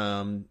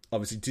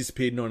obviously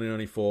disappeared in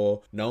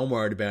 1994. No one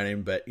worried about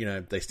him, but, you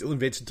know, they still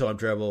invented time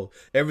travel.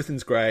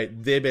 Everything's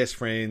great. They're best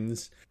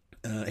friends.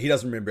 He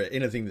doesn't remember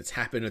anything that's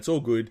happened. It's all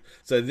good.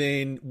 So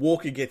then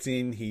Walker gets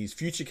in his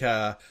future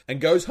car and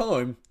goes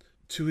home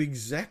to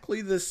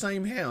exactly the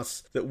same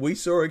house that we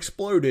saw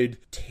exploded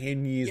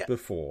 10 years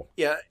before.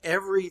 Yeah,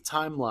 every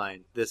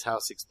timeline, this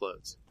house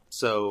explodes.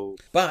 So,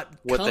 but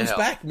comes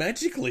back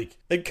magically.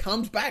 It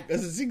comes back.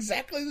 This is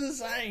exactly the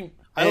same.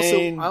 I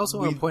also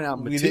want to point out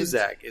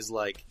Matuzak is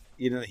like,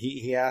 you know,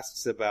 he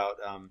asks about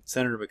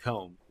Senator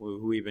McComb,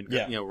 who even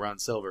Ron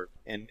Silver,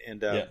 and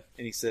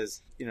he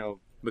says, you know,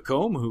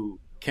 McComb, who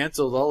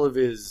canceled all of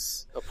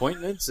his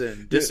appointments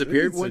and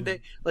disappeared one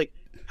day. Like,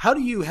 how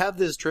do you have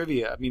this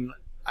trivia? I mean,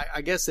 I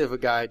guess if a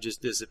guy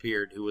just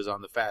disappeared who was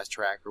on the fast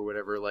track or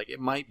whatever, like, it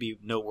might be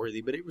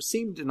noteworthy, but it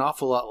seemed an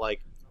awful lot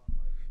like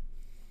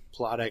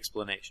plot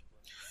explanation.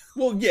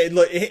 Well, yeah,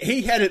 like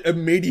he had it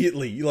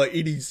immediately, like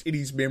in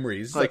his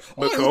memories. Like,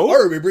 McComb?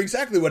 I remember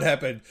exactly what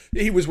happened.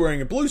 He was wearing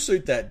a blue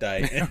suit that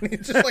day, and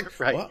it's just like,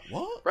 right.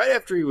 What? Right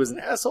after he was an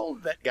asshole,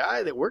 that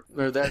guy that worked,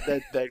 or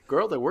that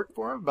girl that worked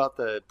for him about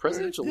the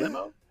presidential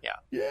limo. Yeah,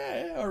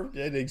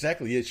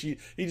 exactly. Yeah,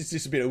 he just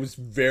disappeared. It was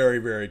very,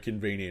 very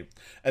convenient.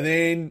 And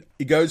then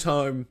he goes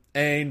home,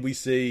 and we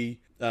see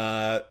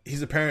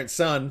his apparent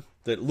son,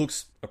 that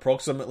looks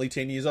approximately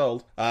 10 years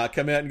old,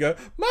 come out and go,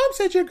 Mom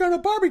said you're going to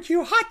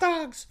barbecue hot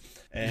dogs.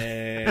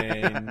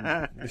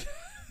 And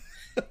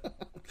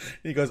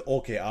he goes,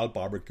 okay, I'll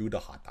barbecue the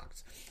hot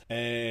dogs.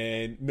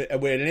 And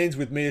when it ends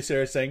with Mia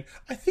Sara saying,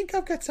 I think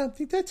I've got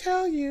something to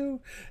tell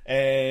you.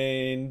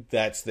 And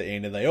that's the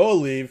end. And they all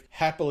live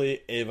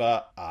happily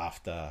ever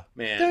after.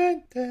 Man.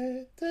 Dun,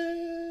 dun,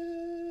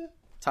 dun.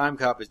 Time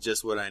Cop is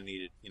just what I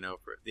needed, you know,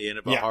 for the end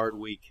of a hard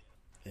week.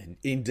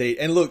 Indeed.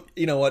 And look,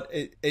 you know what?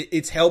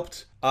 It's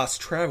helped us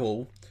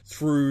travel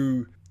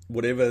through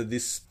whatever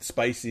this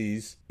space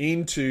is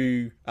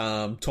into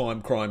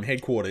Time Crime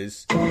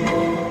headquarters.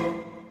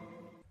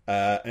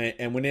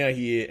 And we're now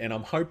here, and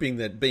I'm hoping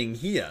that being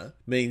here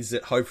means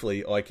that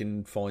hopefully I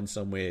can find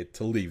somewhere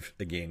to live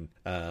again.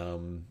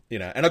 You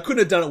know, and I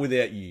couldn't have done it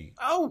without you.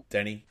 Oh,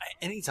 Danny.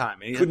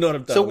 Anytime. Could not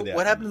have done it without you. So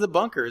what happened to the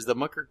bunker? Is the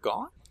bunker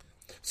gone?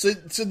 So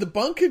the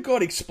bunker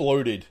got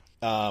exploded.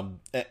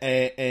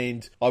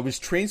 And I was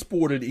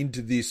transported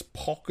into this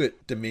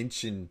pocket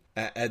dimension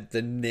at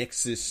the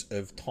nexus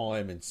of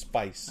time and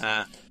space.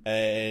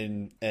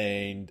 And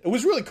it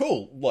was really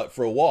cool, like,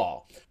 for a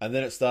while. And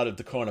then it started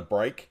to kind of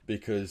break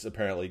because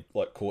apparently,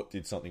 like, Court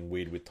did something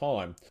weird with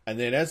time. And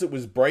then as it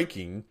was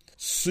breaking,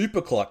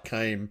 Superclock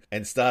came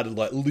and started,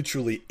 like,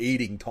 literally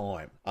eating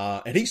time.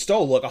 And he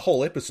stole, like, a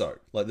whole episode.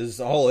 Like, there's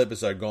a whole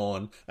episode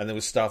gone, and there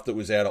was stuff that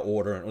was out of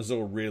order, and it was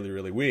all really,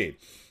 really weird.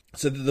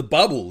 So the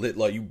bubble that,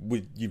 like,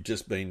 you've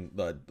just been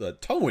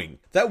towing,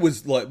 that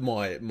was like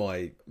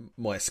my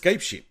escape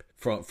ship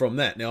from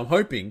that. Now I'm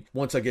hoping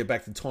once I get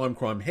back to Time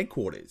Crime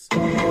headquarters,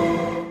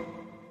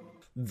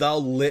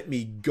 they'll let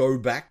me go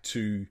back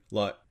to,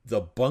 like,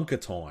 the bunker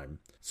time,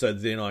 so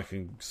then I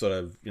can sort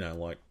of, you know,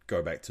 like,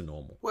 go back to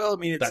normal. Well, I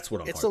mean, it's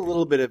hoping. A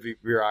little bit of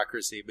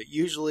bureaucracy, but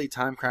usually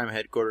Time Crime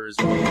headquarters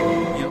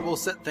will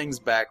set things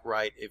back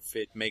right if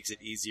it makes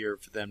it easier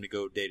for them to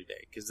go day to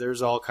day, because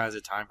there's all kinds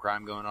of time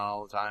crime going on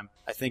all the time.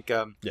 I think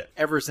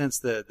ever since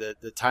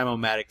the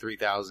Time-O-Matic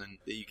 3000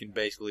 that you can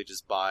basically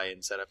just buy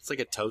and set up, it's like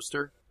a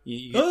toaster.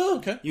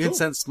 You can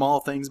send small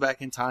things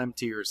back in time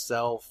to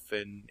yourself,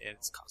 and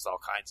it's caused all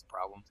kinds of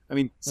problems. I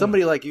mean,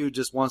 somebody like you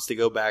just wants to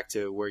go back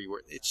to where you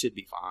were. It should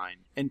be fine.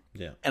 And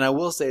I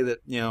will say that,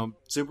 you know,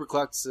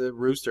 Superclock's a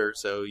rooster,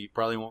 so you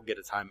probably won't get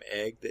a time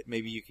egg that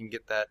maybe you can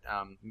get that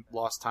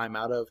lost time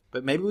out of.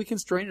 But maybe we can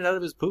strain it out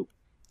of his poop.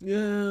 Yeah,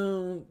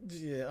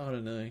 I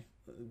don't know.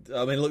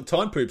 I mean, look,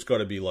 time poop's got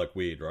to be, like,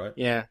 weird, right?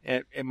 Yeah,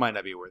 it might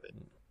not be worth it.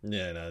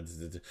 Yeah, no,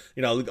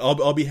 you know, look,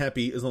 I'll be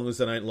happy as long as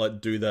they don't,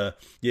 like, do the,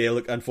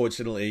 look,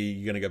 unfortunately,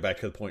 you're going to go back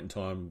to the point in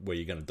time where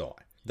you're going to die.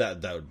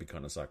 That would be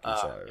kind of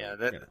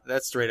sucky.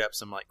 That's straight up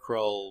some, like,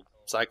 Krull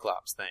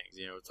Cyclops things.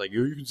 You know, it's like,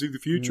 you can see the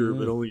future,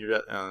 but only your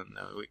death.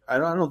 No, I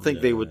don't think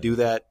they would do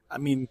that. I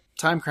mean,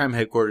 Time Crime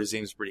headquarters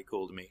seems pretty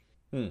cool to me.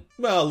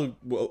 Well,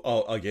 look,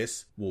 I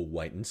guess we'll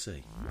wait and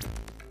see.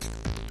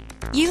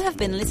 You have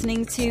been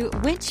listening to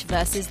Witch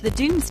vs. the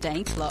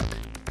Doomsday Clock,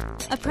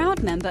 a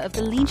proud member of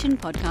the Legion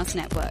Podcast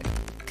Network.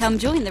 Come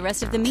join the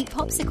rest of the Meat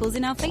Popsicles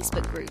in our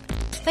Facebook group,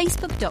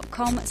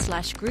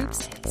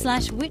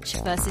 facebook.com/groups/Witch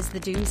vs. the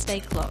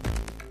Doomsday Clock.